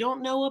child. You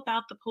don't know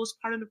about the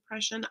postpartum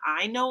depression.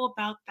 I know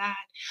about that.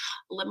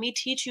 Let me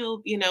teach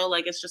you.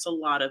 It's just a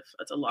lot.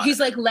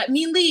 He's like, let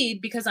me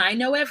lead because I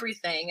know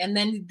everything, and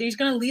then he's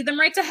gonna lead them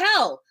right to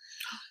hell.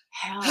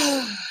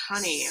 Hell,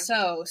 honey.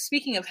 So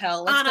speaking of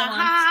hell, let's on go a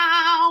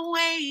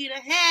highway to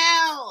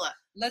hell.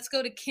 Let's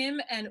go to Kim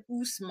and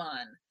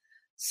Usman.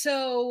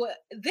 So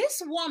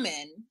this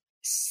woman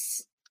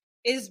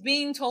is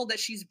being told that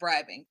she's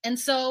bribing. And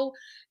so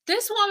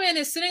this woman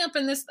is sitting up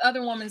in this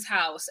other woman's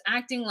house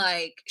acting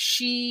like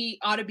she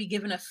ought to be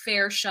given a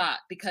fair shot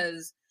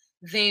because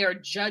they are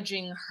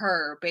judging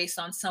her based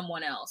on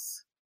someone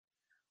else.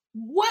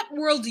 What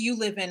world do you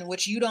live in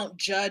which you don't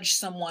judge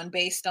someone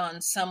based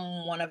on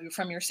someone of you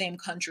from your same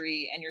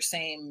country and your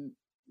same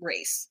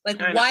race? Like,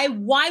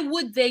 why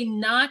would they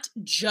not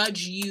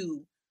judge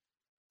you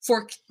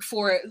for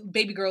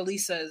baby girl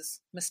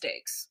Lisa's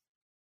mistakes?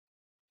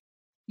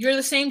 You're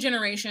the same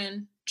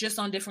generation, just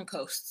on different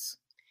coasts.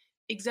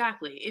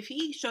 Exactly. If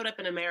he showed up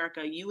in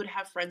America, you would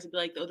have friends who'd be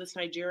like, oh, this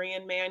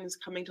Nigerian man is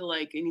coming to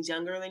and he's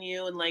younger than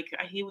you. And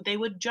they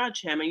would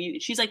judge him.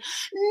 And she's like,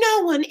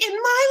 no one in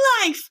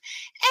my life,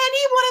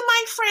 any one of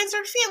my friends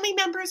or family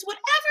members would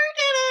ever,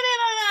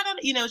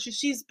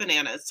 she's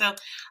bananas. So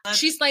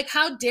she's like,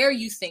 how dare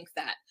you think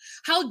that?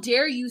 How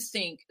dare you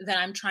think that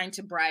I'm trying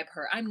to bribe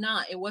her? I'm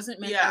not. It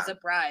wasn't meant as a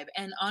bribe.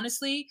 And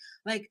honestly,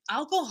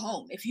 I'll go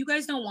home. If you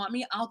guys don't want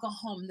me, I'll go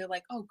home. And they're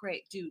like, oh,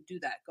 great, do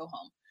that. Go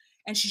home.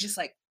 And she's just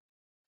like,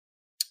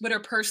 with her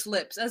pursed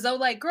lips, as though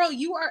girl,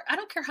 I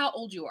don't care how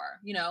old you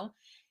are,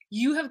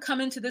 you have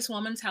come into this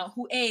woman's house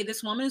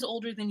this woman is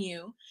older than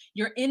you.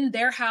 You're in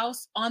their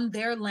house, on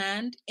their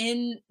land,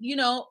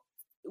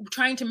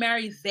 trying to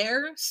marry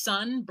their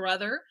son,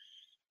 brother.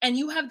 And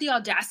you have the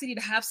audacity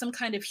to have some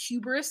kind of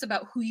hubris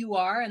about who you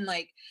are. And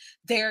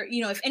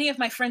if any of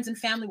my friends and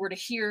family were to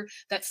hear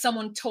that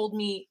someone told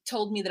me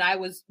that I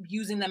was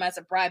using them as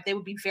a bribe, they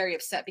would be very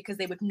upset because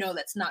they would know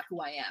that's not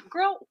who I am.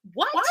 Girl,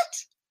 what?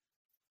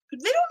 They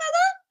don't know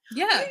that?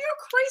 Yeah.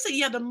 You're crazy.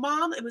 Yeah, the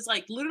mom, it was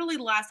literally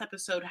last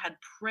episode had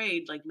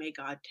prayed, may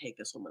God take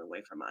this woman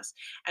away from us.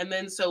 And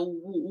then so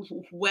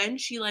when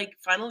she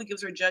finally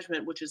gives her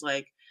judgment, which is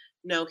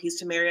no, he's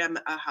to marry a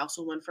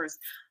housewoman first.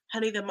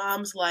 Honey, the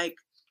mom's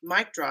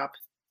mic drop,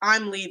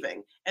 I'm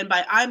leaving. And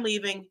by I'm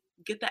leaving,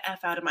 get the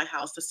F out of my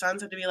house. The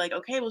sons have to be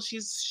okay, well,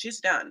 she's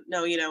done.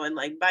 No, and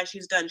by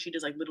she's done, she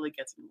just literally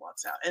gets up and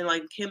walks out.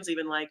 And Kim's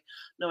even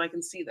no, I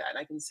can see that.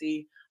 I can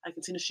see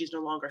that she's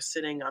no longer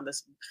sitting on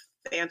this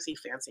fancy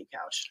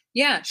couch.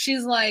 Yeah,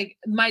 she's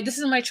this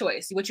is my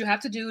choice. What you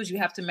have to do is you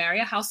have to marry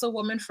a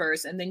housewoman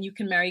first, and then you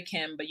can marry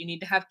Kim, but you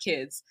need to have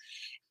kids.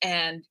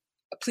 And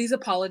please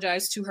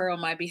apologize to her on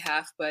my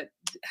behalf, but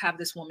have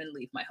this woman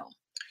leave my home.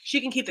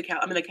 She can keep the cow.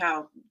 The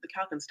cow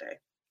can stay.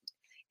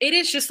 It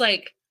is just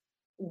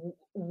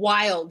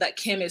wild that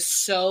Kim is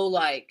so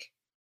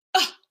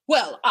oh,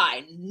 well,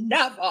 I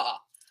never.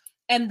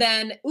 And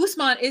then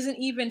Usman isn't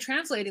even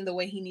translating the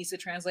way he needs to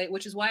translate,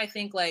 which is why I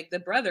think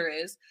the brother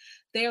is.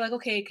 They're like,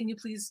 okay, can you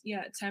please?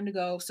 Yeah, it's time to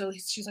go. So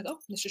she's like, oh,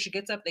 so she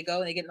gets up, they go,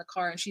 and they get in the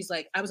car, and she's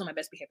like, I was on my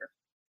best behavior.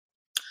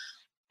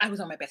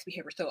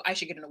 So I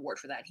should get an award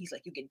for that. He's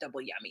like, you get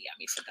double yummy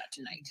for that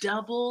tonight.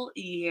 Double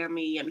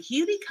yummy.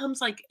 He becomes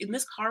in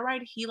this car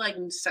ride, he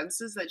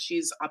senses that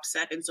she's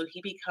upset. And so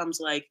he becomes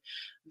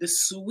the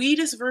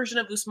sweetest version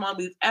of Usman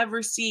we've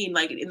ever seen.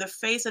 In the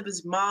face of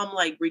his mom,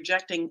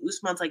 rejecting,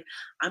 Usman's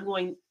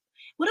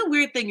what a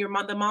weird thing.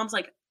 The mom's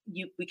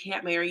we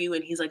can't marry you.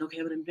 And he's okay,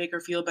 I'm going to make her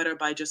feel better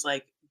by just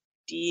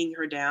D'ing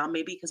her down,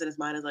 maybe because in his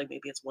mind is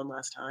maybe it's one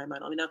last time. I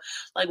don't know.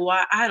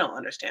 Why? I don't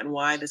understand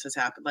why this has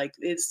happened.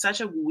 It's such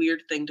a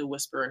weird thing to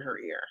whisper in her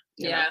ear.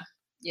 Yeah.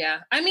 Yeah.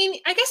 I mean,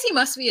 I guess he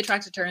must be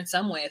attracted to her in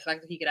some way. The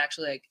fact that he could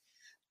actually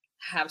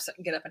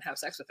get up and have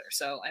sex with her.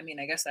 So, I mean,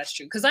 I guess that's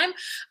true. Because I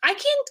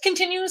can't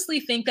continuously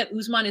think that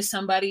Usman is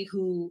somebody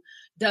who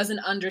doesn't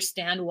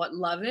understand what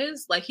love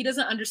is. He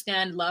doesn't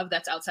understand love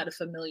that's outside of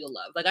familial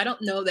love. I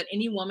don't know that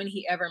any woman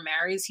he ever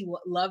marries, he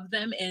will love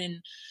them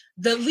in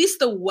at least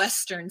the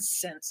Western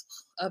sense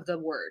of the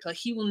word.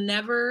 He will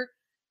never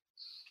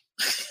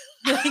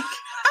the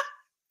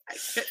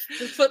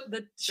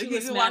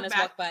shoeless man has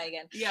walked by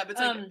again. Yeah, but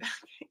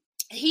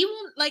he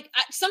won't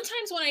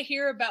sometimes when I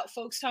hear about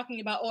folks talking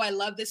about, oh, I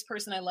love this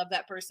person, I love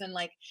that person,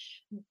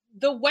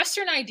 the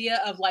Western idea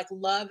of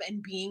love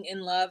and being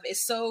in love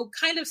is so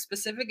kind of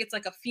specific. It's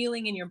a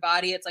feeling in your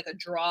body. It's a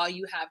draw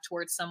you have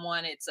towards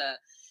someone.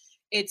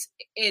 it's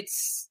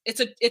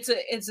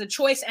a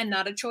choice and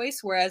not a choice.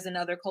 Whereas in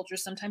other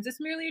cultures, sometimes it's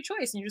merely a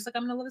choice, and you're just like,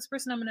 I'm gonna love this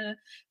person, I'm gonna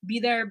be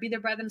there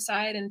by their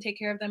side and take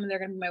care of them, and they're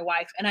gonna be my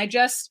wife. And I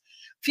just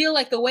feel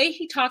like the way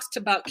he talks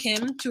about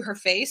Kim to her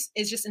face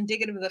is just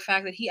indicative of the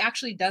fact that he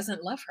actually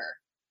doesn't love her.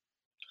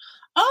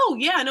 Oh,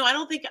 yeah, no, I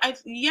don't think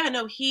yeah,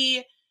 no,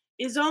 he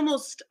is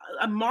almost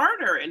a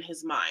martyr in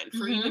his mind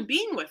for Mm-hmm. even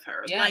being with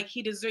her. Yeah. Like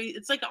he deserves,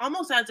 it's like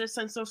almost as a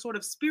sense of sort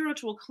of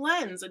spiritual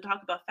cleanse and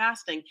talk about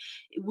fasting.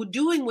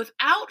 Doing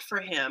without for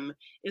him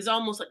is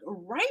almost like a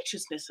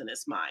righteousness in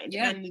his mind.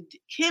 Yeah. And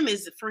Kim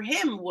is for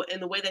him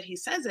in the way that he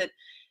says it,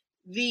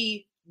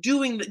 the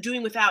doing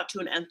without to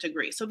an nth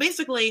degree. So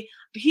basically,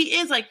 he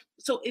is like,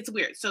 so it's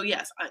weird. So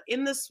yes,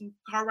 in this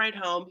car ride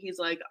home, he's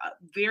like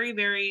very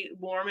very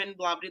warm and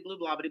blah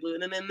blah blue,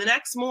 and then the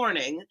next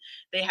morning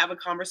they have a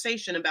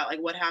conversation about like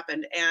what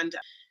happened, and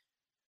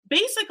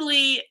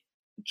basically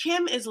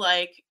Kim is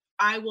like,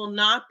 I will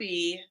not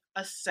be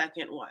a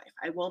second wife.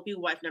 I won't be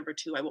wife number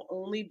 2. I will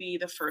only be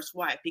the first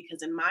wife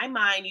because in my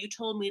mind, you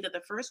told me that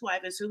the first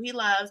wife is who he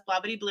loves,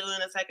 blah, blah, blue,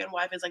 and the second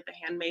wife is like the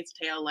handmaid's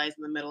tale, lies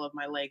in the middle of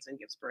my legs and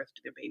gives birth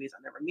to their babies.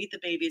 I'll never meet the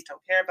babies,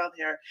 don't care about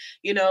her,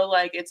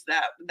 like it's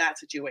that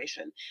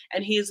situation.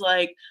 And he's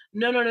like,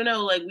 no,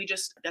 like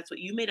that's what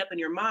you made up in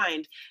your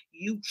mind.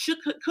 You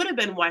could have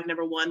been wife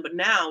number 1, but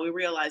now we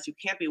realize you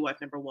can't be wife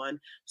number 1,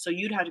 so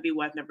you'd have to be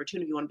wife number 2.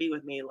 And if you want to be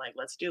with me, like,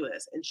 let's do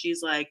this. And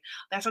she's like,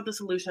 that's not the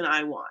solution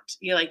I want.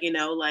 You're like,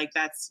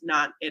 that's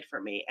not it for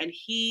me. And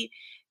he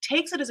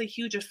takes it as a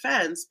huge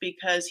offense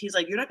because he's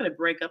like, you're not going to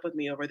break up with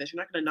me over this.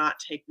 You're not going to not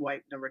take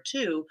wife number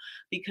 2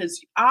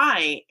 because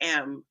I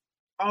am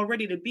all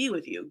ready to be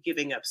with you,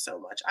 giving up so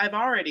much. I've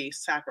already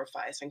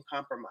sacrificed and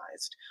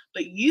compromised,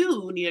 but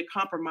you need to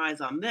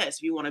compromise on this.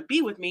 If you want to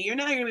be with me, you're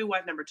now going to be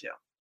wife number 2.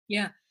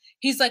 Yeah.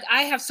 He's like,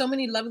 I have so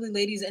many lovely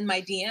ladies in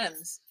my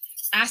DMs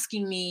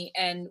asking me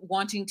and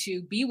wanting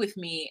to be with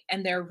me,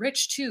 and they're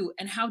rich too.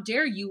 And how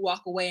dare you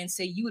walk away and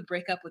say you would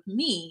break up with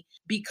me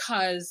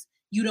because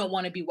you don't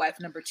want to be wife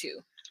number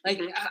 2?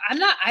 Like,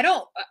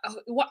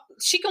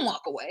 she can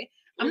walk away.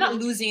 I'm not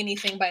losing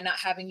anything by not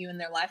having you in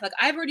their life. Like,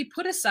 I've already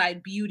put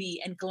aside beauty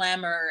and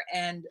glamour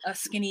and a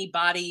skinny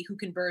body who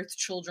can birth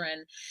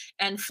children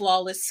and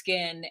flawless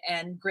skin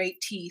and great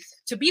teeth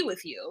to be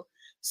with you.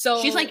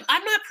 So she's like,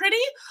 I'm not pretty,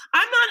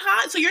 I'm not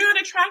hot, so you're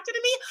not attracted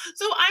to me,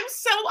 so I'm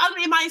so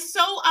ugly. Am I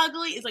so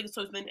ugly? It's like,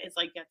 so then it's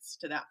like gets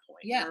to that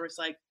point where it's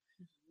like,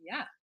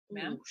 yeah,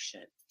 man, oh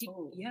shit,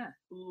 yeah,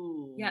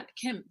 ooh, yeah,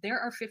 Kim, there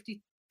are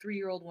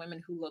 53-year-old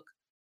women who look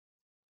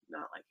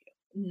not like you.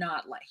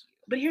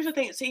 But here's the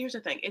thing. Here's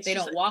the thing. They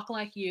don't walk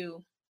like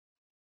you.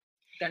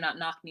 They're not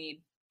knock-kneed.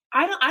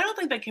 I don't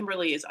think that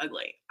Kimberly is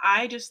ugly.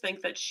 I just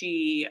think that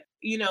she,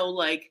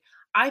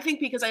 I think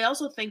because I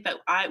also think that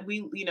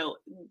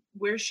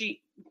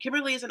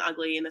Kimberly isn't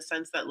ugly in the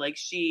sense that like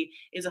she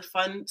is a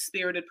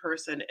fun-spirited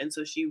person, and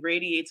so she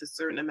radiates a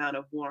certain amount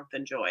of warmth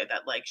and joy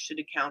that like should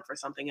account for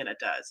something, and it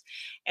does.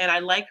 And I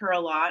like her a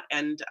lot,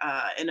 and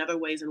in other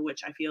ways in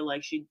which I feel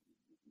like she,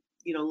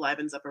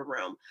 livens up a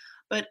room.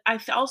 But I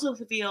also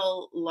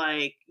feel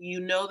like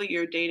that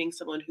you're dating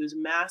someone who's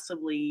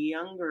massively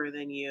younger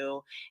than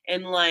you,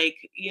 and like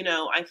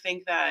I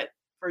think that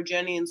for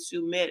Jenny and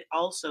Sumit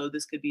also,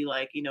 this could be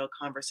like, a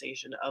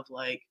conversation of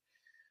like,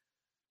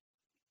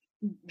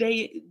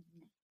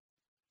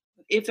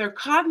 if they're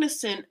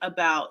cognizant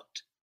about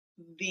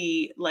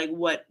the, like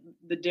what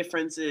the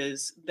difference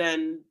is,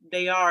 then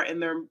they are,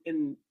 and they're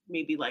in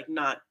maybe like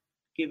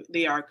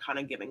they are kind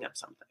of giving up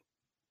something,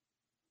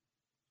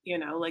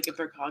 like if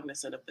they're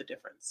cognizant of the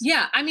difference.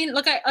 Yeah. I mean,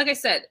 like I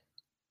said,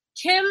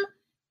 Kim,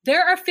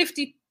 there are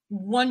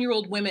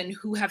 51-year-old women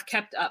who have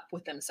kept up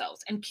with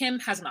themselves, and Kim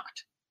has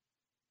not.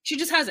 She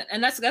just hasn't.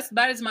 And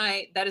that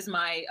is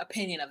my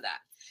opinion of that.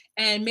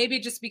 And maybe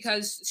just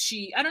because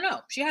I don't know,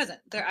 she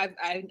hasn't.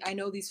 I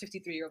know these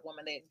 53-year-old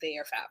women, they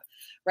are fab,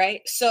 right?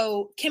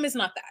 So Kim is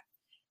not that.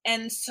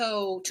 And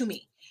so to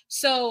me,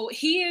 so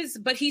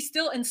but he's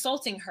still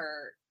insulting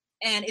her,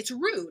 and it's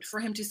rude for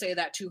him to say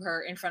that to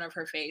her in front of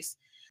her face,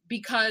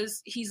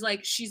 because she's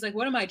like,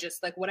 what am I,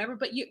 just like whatever?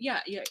 But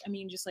yeah. I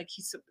mean, just like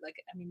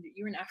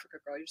you're in Africa,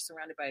 girl. You're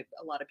surrounded by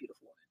a lot of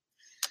beautiful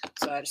women.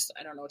 So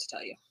I don't know what to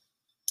tell you.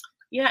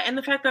 Yeah, and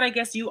the fact that I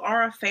guess you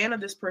are a fan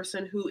of this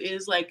person who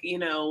is like,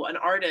 an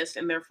artist,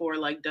 and therefore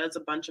like does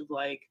a bunch of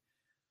like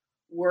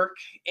work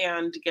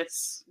and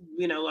gets,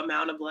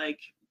 amount of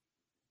like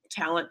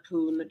talent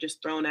poon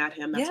just thrown at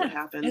him. That's what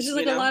happens. There's just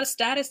like a lot of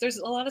status. There's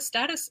a lot of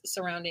status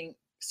surrounding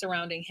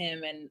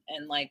him,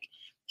 and like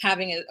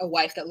having a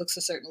wife that looks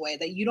a certain way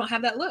that you don't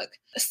have that look.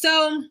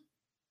 So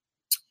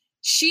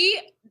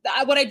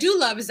what I do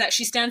love is that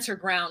she stands her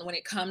ground when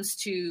it comes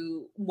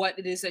to what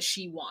it is that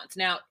she wants.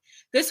 Now,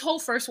 this whole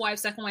first wife,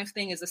 second wife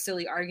thing is a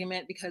silly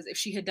argument, because if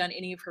she had done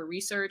any of her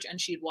research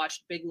and she'd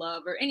watched Big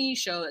Love or any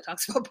show that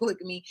talks about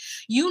polygamy,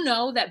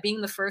 that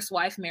being the first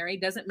wife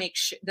married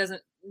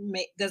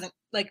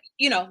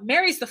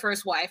marries the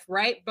first wife,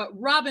 right? But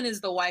Robin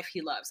is the wife he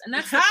loves, and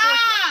that's the fourth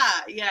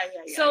wife. Yeah.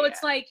 So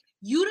it's like,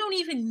 you don't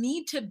even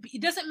need to be,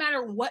 it doesn't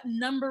matter what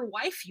number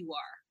wife you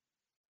are.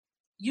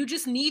 You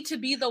just need to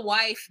be the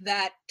wife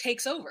that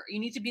takes over. You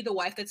need to be the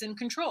wife that's in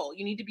control.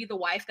 You need to be the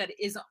wife that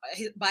is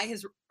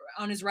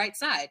on his right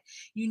side.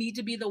 You need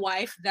to be the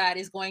wife that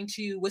is going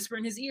to whisper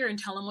in his ear and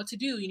tell him what to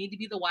do. You need to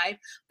be the wife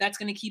that's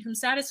going to keep him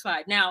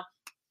satisfied. Now,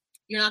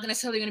 you're not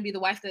necessarily going to be the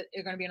wife that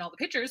you're going to be in all the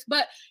pictures,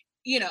 but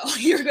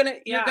you're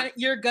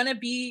gonna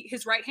be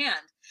his right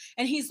hand.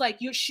 And she's like,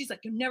 you'll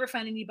never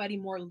find anybody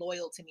more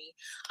loyal to me.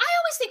 I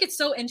always think it's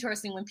so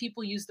interesting when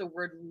people use the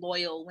word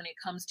loyal when it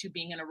comes to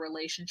being in a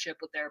relationship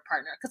with their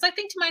partner. Because I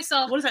think to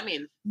myself, what does that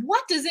mean?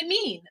 What does it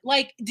mean?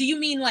 Like, do you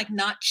mean like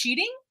not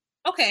cheating?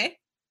 Okay.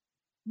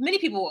 Many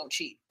people won't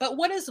cheat. But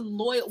what is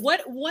loyal?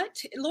 What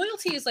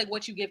loyalty is like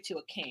what you give to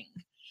a king.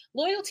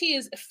 Loyalty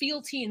is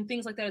fealty and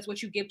things like that is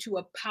what you give to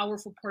a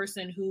powerful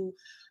person who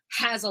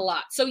has a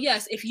lot. So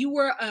yes, if you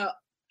were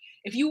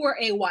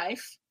a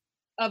wife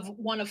of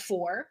one of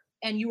four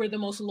and you were the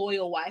most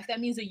loyal wife, that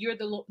means that you're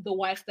the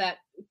wife that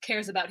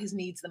cares about his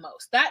needs the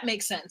most. That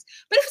makes sense.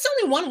 But if it's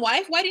only one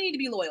wife, why do you need to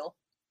be loyal?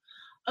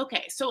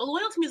 Okay, so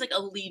loyalty means like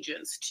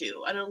allegiance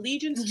to. An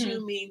allegiance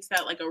to means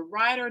that like a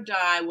ride or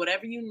die,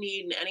 whatever you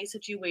need in any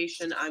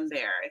situation, I'm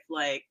there. If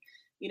like,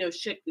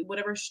 shit,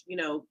 whatever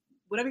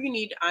you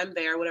need, I'm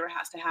there. Whatever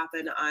has to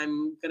happen,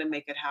 I'm going to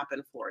make it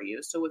happen for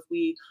you. So if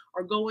we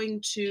are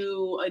going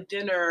to a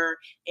dinner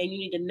and you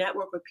need to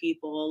network with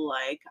people,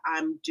 like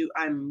I'm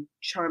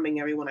charming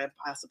everyone I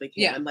possibly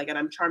can. Yeah. And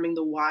I'm charming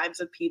the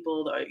wives of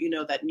people that,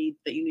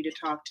 that you need to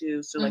talk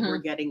to. So like we're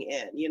getting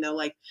in,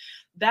 like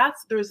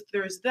there's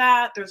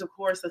that. There's of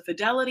course the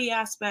fidelity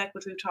aspect,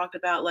 which we've talked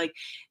about,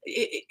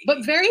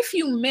 but very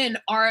few men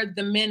are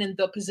the men in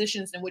the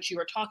positions in which you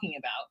are talking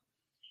about.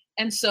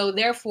 And so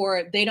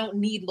therefore they don't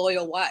need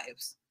loyal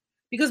wives,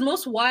 because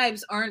most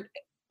wives aren't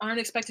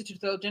expected to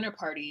throw dinner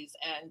parties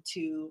and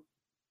to,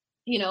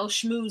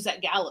 schmooze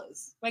at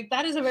galas. Like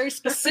that is a very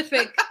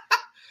specific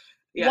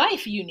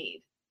wife you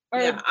need. Or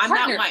I'm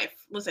that wife.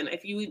 Listen,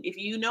 if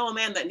you know a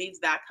man that needs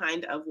that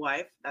kind of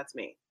wife, that's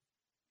me.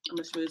 I'm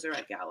a schmoozer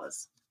at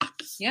galas.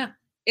 Yeah.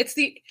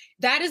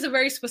 That is a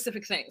very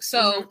specific thing.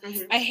 So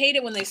I hate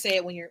it when they say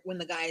it when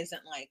the guy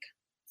isn't like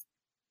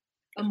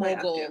a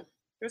mogul.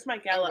 There's my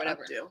gala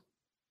updo.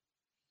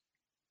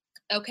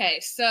 Okay,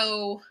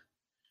 so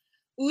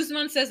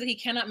Usman says that he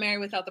cannot marry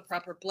without the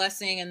proper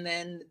blessing, and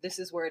then this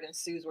is where it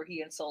ensues, where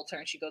he insults her,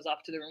 and she goes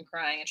off to the room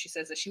crying, and she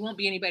says that she won't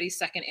be anybody's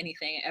second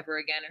anything ever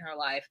again in her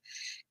life,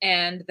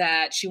 and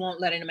that she won't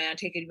let any man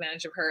take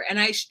advantage of her. And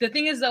the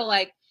thing is though,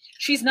 like,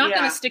 she's not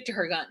going to stick to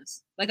her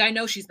guns. Like, I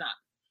know she's not,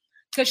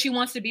 because she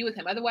wants to be with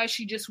him. Otherwise,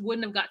 she just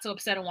wouldn't have got so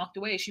upset and walked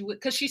away. She would,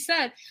 because she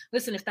said,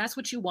 "Listen, if that's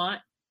what you want,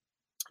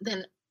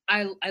 then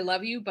I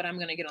love you, but I'm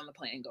going to get on the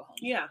plane and go home."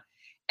 Yeah.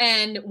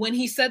 And when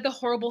he said the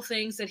horrible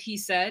things that he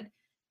said,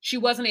 she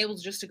wasn't able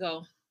to just to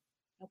go,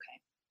 "Okay,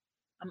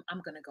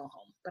 I'm going to go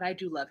home, but I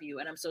do love you.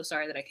 And I'm so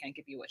sorry that I can't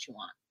give you what you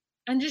want."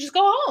 And just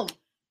go home.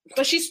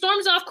 But she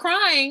storms off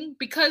crying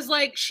because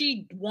like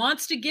she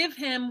wants to give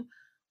him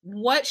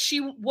what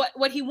he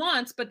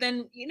wants. But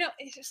then,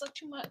 it's just like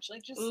too much.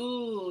 Like just,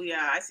 ooh,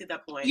 yeah, I see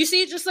that point. You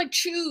see, just like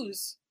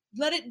choose.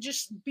 Let it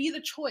just be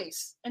the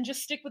choice and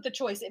just stick with the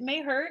choice. It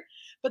may hurt,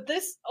 but I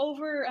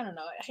don't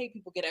know. I hate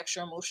people get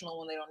extra emotional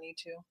when they don't need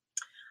to.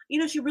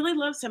 She really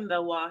loves him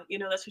though.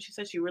 That's what she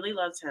said. She really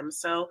loves him.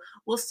 So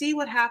we'll see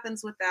what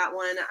happens with that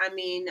one. I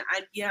mean,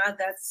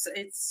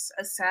 it's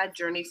a sad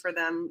journey for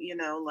them.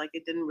 Like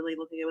it didn't really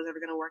look like it was ever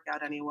going to work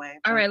out anyway.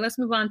 All right, let's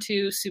move on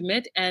to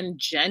Sumit and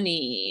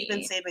Jenny. You've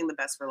been saving the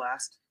best for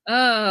last.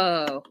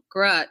 Oh,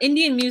 God.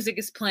 Indian music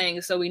is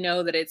playing, so we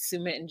know that it's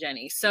Sumit and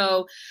Jenny.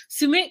 So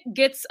Sumit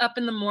gets up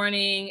in the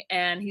morning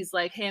and he's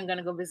like, "Hey, I'm going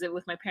to go visit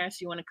with my parents.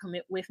 Do you want to come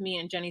with me?"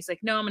 And Jenny's like,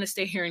 "No, I'm going to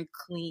stay here and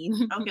clean."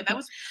 Okay, I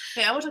want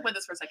to talk about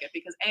this for a second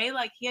because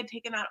he had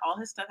taken out all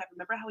his stuff. I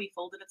remember how he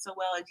folded it so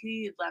well, and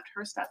he had left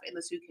her stuff in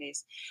the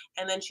suitcase.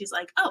 And then she's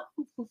like, "Oh,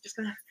 I'm just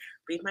going to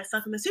leave my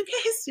stuff in the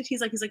suitcase." And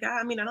he's like,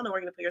 I mean, I don't know where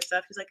you're going to put your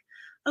stuff. He's like,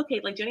 "Okay,"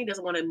 like Jenny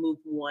doesn't want to move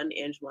 1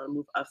 inch, want to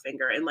move a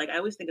finger. And like, I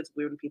always think it's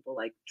weird when people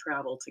like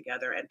travel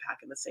together and pack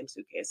in the same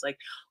suitcase. Like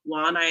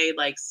Juan and I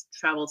like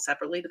traveled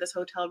separately to this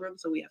hotel room,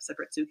 so we have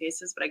separate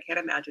suitcases, but I can't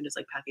imagine just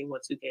like packing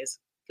one suitcase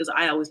because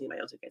I always need my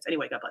own suitcase.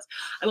 Anyway, God bless.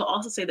 I will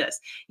also say this.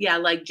 Yeah,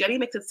 like Jenny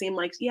makes it seem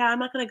like, I'm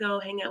not going to go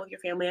hang out with your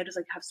family. I just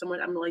like have someone,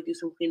 I'm going to like do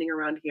some cleaning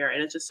around here.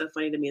 And it's just so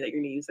funny to me that you're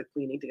going to use the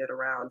cleaning to get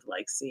around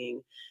like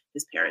seeing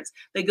his parents.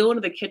 They go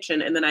into the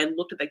kitchen and then I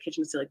looked at that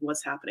kitchen to see like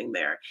what's happening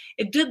there.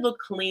 It did look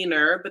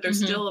cleaner, but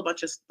there's still a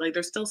bunch of like,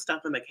 there's still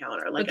stuff on the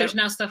counter. Like but there's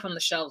now stuff on the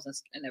shelves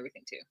and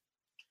everything too.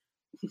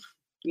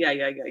 Yeah.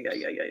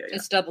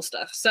 It's double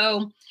stuff.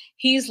 So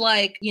he's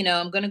like,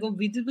 I'm going to go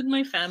visit with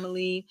my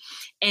family.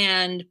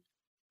 And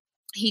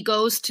he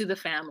goes to the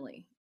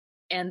family.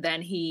 And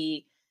then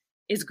he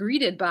is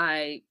greeted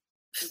by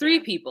 3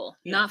 people,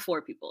 not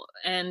 4 people.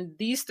 And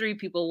these 3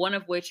 people, one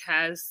of which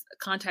has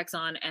contacts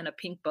on and a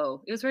pink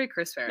bow. It was very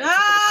Chris Ferris. That's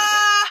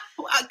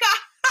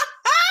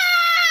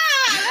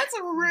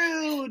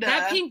rude.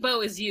 That pink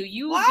bow is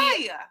you.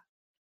 Why?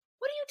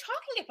 What are you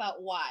talking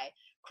about? Why?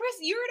 Chris,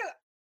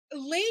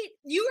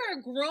 You are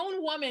a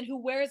grown woman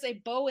who wears a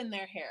bow in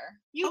their hair.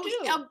 You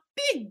do. A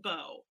big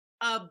bow.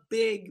 A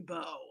big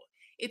bow.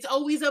 It's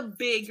always a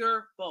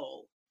bigger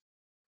bow.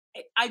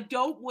 I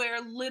don't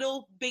wear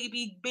little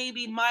baby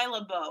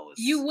Mila bows.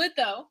 You would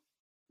though.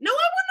 No,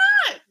 I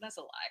would not. That's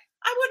a lie.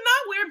 I would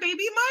not wear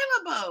baby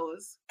Mila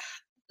bows.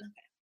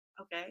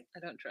 Okay. I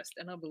don't trust.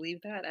 I don't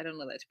believe that. I don't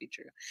know that to be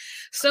true.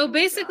 So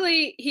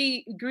basically,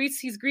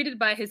 he's greeted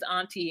by his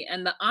auntie,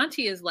 and the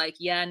auntie is like,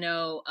 "Yeah,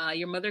 no,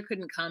 your mother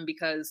couldn't come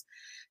because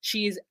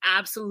she's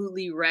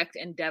absolutely wrecked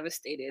and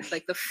devastated.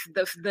 Like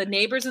the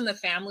neighbors and the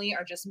family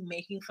are just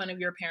making fun of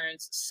your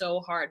parents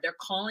so hard. They're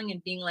calling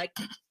and being like,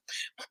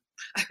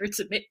 I heard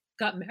Submit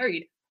got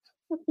married.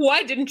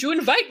 Why didn't you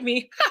invite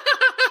me?"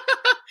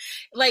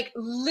 Like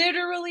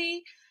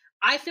literally.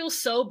 I feel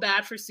so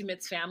bad for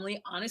Sumit's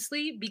family,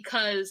 honestly,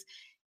 because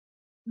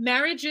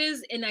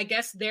marriages in, I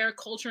guess, their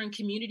culture and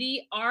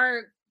community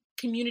are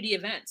community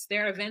events.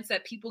 They're events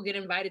that people get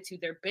invited to.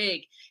 They're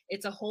big.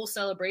 It's a whole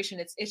celebration.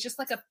 It's just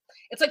like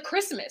it's like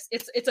Christmas.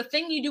 It's a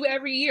thing you do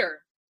every year.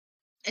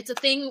 It's a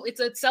thing.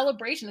 It's a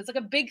celebration. It's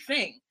like a big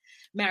thing,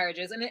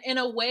 marriages. And in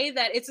a way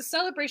that it's a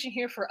celebration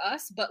here for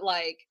us, but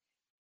like,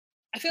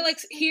 I feel like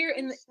here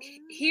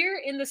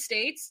in the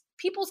States,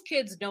 people's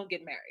kids don't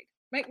get married.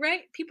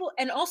 Right? People,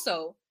 and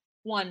also,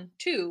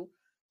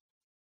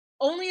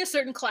 only a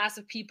certain class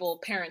of people,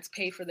 parents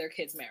pay for their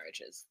kids'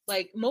 marriages.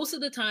 Like most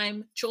of the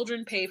time,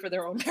 children pay for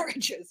their own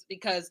marriages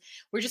because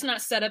we're just not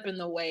set up in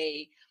the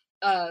way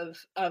of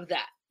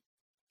that.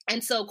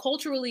 And so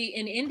culturally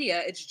in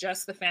India, it's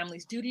just the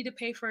family's duty to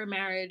pay for a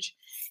marriage.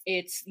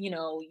 It's,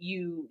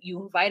 you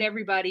invite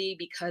everybody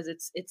because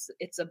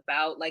it's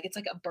about like, it's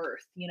like a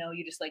birth,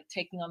 you're just like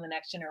taking on the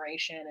next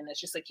generation. And it's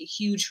just like a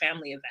huge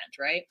family event.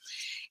 Right.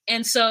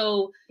 And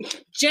so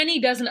Jenny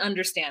doesn't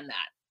understand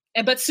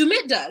that. But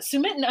Sumit does.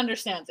 Sumit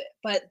understands it.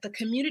 But the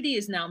community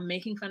is now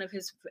making fun of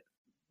his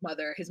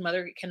mother. His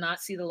mother cannot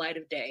see the light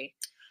of day.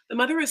 The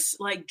mother is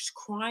like just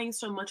crying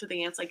so much at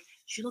the aunt's like,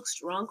 she looks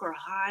drunk or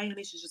high, and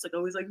she's just like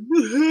always like,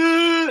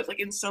 like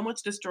in so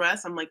much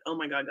distress. I'm like, oh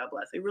my God, God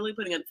bless. They're really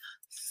putting it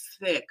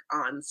thick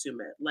on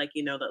Sumit. Like,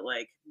 that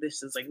like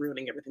this is like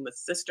ruining everything. The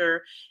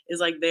sister is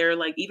like they're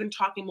like even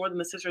talking more than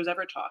the sisters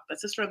ever talk. The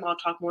sister-in-law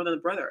talked more than the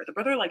brother. The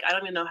brother, like, I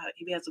don't even know how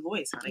he has a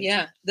voice, honey.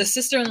 Yeah. The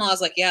sister-in-law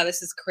is like, yeah,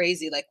 this is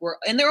crazy. Like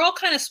and they're all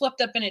kind of swept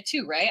up in it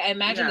too, right? I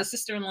imagine the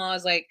sister-in-law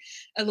is like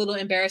a little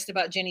embarrassed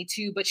about Jenny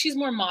too, but she's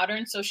more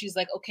modern. So she's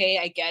like, okay,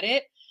 I get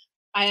it.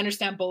 I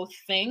understand both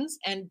things.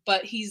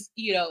 But he's,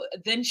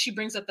 then she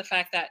brings up the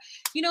fact that,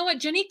 you know what,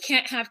 Jenny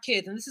can't have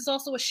kids. And this is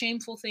also a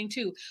shameful thing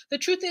too. The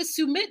truth is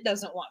Sumit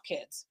doesn't want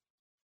kids,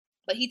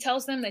 but he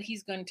tells them that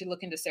he's going to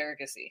look into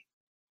surrogacy.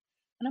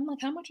 And I'm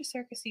like, how much is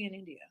surrogacy in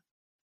India?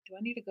 Do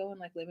I need to go and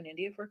like live in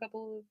India for a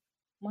couple of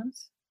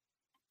months?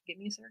 Get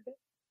me a surrogate?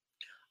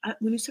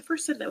 When you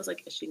first said that, I was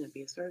like, is she going to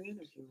be a surrogate?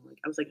 Or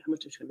I was like, how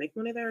much is she going to make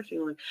money there? Or she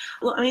like,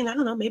 well, I mean, I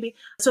don't know, maybe.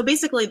 So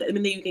basically,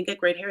 you can get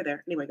great hair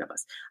there. Anyway, God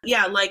bless.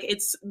 Yeah, like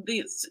it's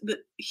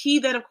he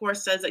then of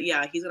course says that,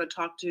 yeah, he's going to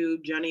talk to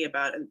Jenny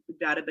about it,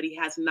 but he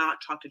has not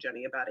talked to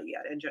Jenny about it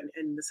yet.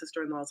 And the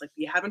sister-in-law is like,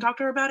 you haven't talked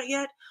to her about it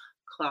yet?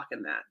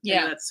 Clocking that.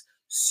 Yeah. And that's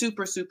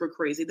super, super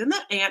crazy. Then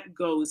the aunt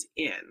goes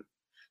in.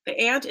 The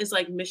aunt is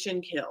like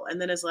mission kill.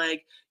 And then is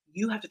like,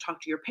 you have to talk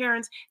to your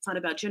parents. It's not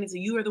about Jenny. So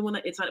you are the one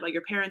it's not about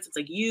your parents. It's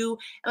like you.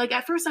 And like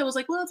at first I was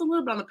like, well, it's a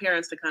little bit on the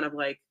parents to kind of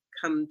like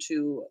come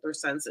to their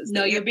senses.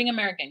 No, you're being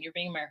American. You're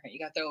being American. You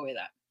got to throw away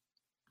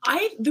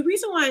that. The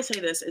reason why I say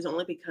this is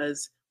only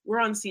because we're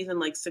on season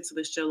like 6 of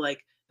this show. Like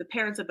the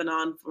parents have been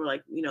on for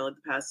like, like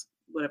the past,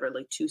 whatever,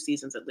 like 2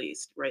 seasons at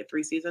least, right?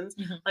 3 seasons.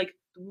 Mm-hmm. Like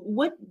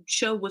what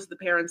show was the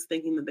parents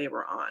thinking that they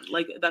were on?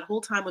 Like that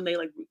whole time when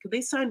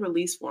they signed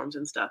release forms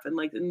and stuff. And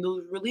like, and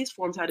those release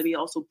forms had to be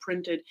also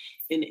printed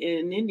in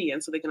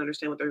Indian so they can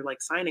understand what they're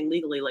like signing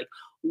legally. Like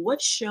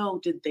what show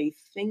did they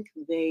think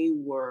they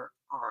were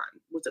on?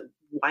 Was it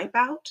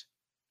Wipeout?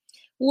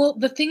 Well,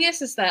 the thing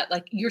is that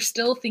like you're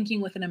still thinking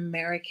with an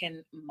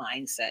American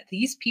mindset.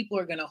 These people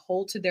are going to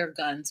hold to their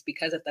guns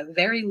because at the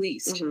very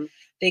least, mm-hmm.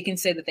 they can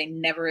say that they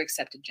never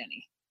accepted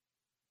Jenny,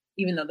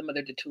 even though the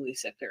mother did totally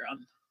accept her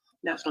on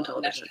national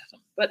television.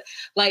 But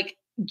like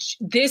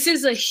this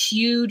is a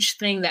huge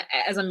thing that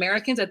as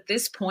Americans at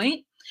this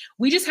point,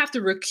 we just have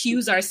to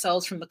recuse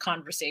ourselves from the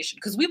conversation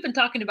because we've been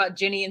talking about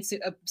Jenny and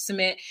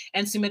Sumit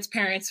and Sumit's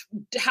parents,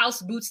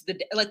 house boots.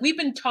 Like we've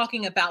been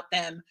talking about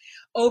them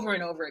over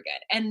and over again.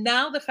 And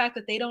now the fact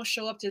that they don't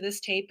show up to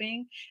this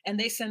taping and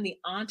they send the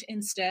aunt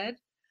instead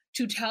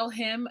to tell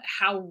him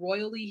how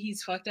royally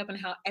he's fucked up and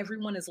how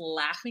everyone is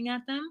laughing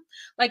at them.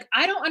 Like,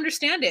 I don't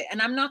understand it.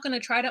 And I'm not going to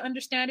try to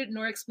understand it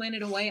nor explain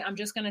it away. I'm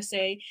just going to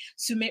say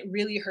Sumit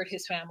really hurt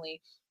his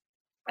family.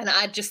 And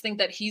I just think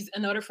that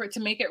in order for it to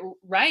make it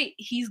right,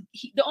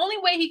 the only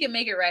way he can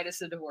make it right is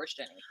to divorce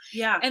Jenny.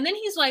 Yeah. And then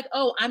he's like,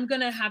 oh, I'm going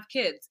to have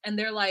kids. And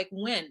they're like,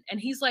 when? And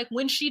he's like,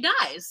 when she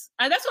dies.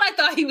 And that's what I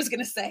thought he was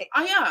going to say.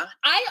 Oh, yeah.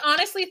 I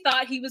honestly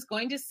thought he was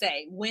going to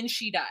say when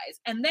she dies.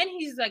 And then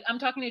he's like, I'm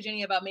talking to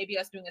Jenny about maybe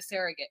us doing a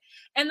surrogate.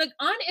 And the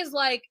aunt is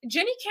like,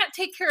 Jenny can't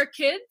take care of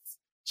kids.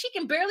 She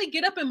can barely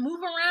get up and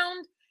move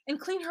around and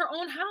clean her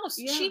own house.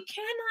 Yeah. She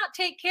cannot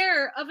take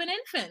care of an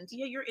infant.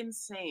 Yeah, you're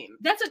insane.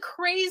 That's a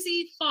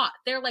crazy thought.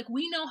 They're like,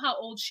 we know how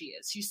old she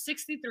is. She's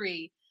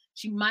 63.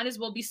 She might as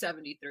well be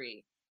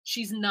 73.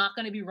 She's not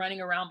going to be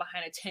running around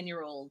behind a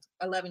 10-year-old,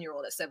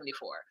 11-year-old at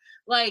 74.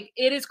 Like,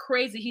 it is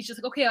crazy. He's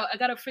just like, okay, I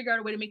got to figure out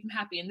a way to make them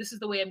happy. And this is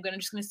the way I'm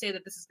just going to say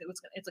that this is,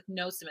 it's like,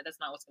 no, Simit, that's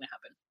not what's going to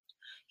happen.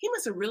 He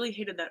must have really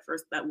hated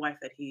that wife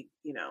that he,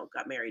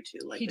 got married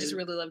to. Like, he just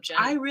really loved Jenny.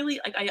 I really,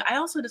 like, I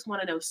also just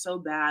want to know so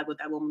bad what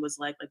that woman was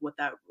like what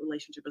that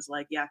relationship was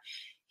like. Yeah.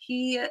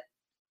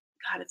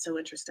 God, it's so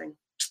interesting.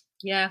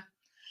 Yeah.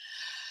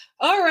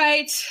 All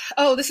right.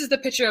 Oh, this is the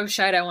picture of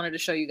Shida I wanted to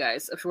show you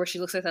guys, of where she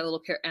looks like that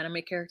little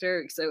anime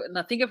character. So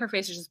now think of her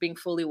face as just being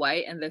fully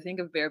white, and then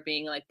think of there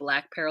being like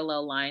black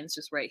parallel lines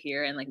just right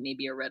here, and like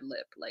maybe a red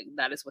lip. Like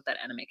that is what that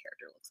anime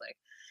character looks like.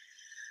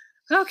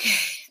 Okay.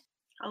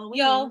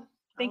 Halloween. Y'all,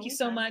 thank you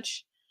so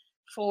much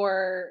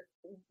for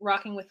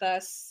rocking with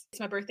us.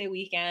 It's my birthday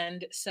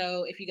weekend,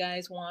 so if you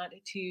guys want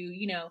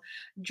to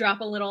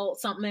drop a little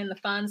something in the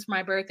funds for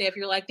my birthday, if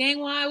you're like, dang,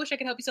 well, I wish I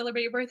could help you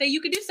celebrate your birthday,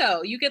 you could do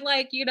so. You could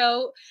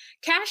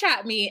cash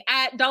at me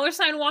at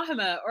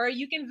 $Wahima, or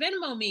you can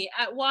Venmo me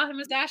at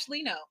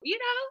Wahima-Lino,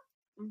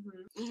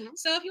 Mm-hmm, mm-hmm.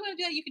 So if you want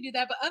to do that, you can do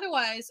that, but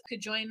otherwise you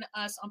could join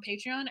us on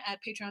Patreon at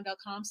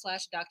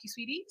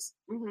patreon.com/DocuSweeties.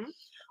 Mm-hmm.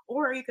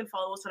 Or you can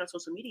follow us on our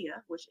social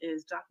media, which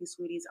is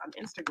DocuSweeties on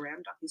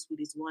Instagram,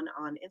 DocuSweeties1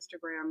 on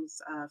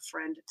Instagram's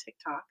friend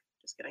TikTok.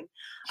 Just kidding.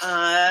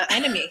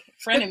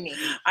 Frenemy.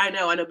 I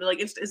know. But like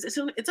it's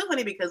so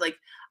funny because like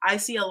I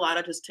see a lot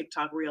of just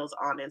TikTok reels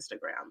on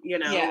Instagram,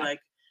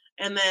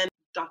 and then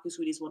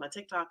DocuSweeties1 on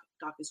TikTok,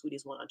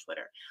 DocuSweeties1 on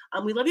Twitter.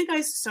 We love you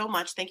guys so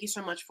much. Thank you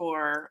so much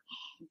for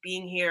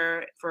being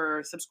here,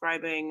 for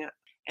subscribing.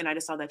 And I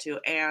just saw that too.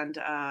 And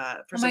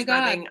for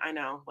subscribing, I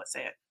know.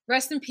 Say it.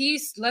 Rest in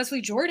peace,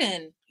 Leslie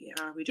Jordan. Yeah,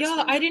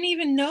 I didn't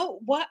even know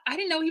I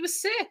didn't know he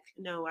was sick.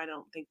 No, I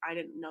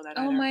didn't know that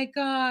either. Oh my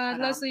God,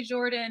 but, Leslie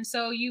Jordan.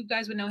 So you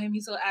guys would know him.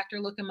 He's an actor.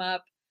 Look him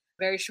up.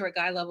 Very short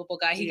guy, lovable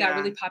guy. He got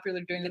really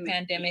popular during the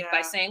pandemic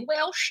by saying,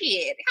 well,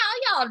 shit,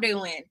 how y'all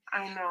doing?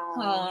 I know.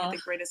 He had the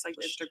greatest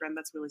Instagram.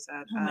 That's really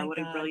sad. What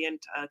a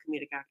brilliant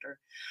comedic actor.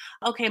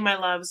 Okay, my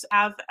loves,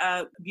 have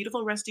a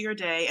beautiful rest of your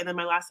day. And then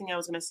my last thing I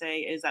was going to say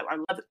is that I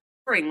love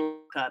spring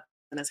cup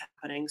and it's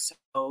happening. So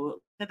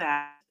look at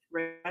that,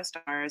 rate 5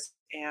 stars,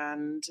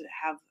 and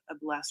have a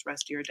blessed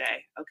rest of your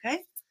day.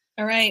 Okay?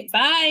 All right.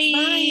 Bye.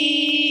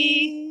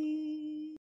 Bye.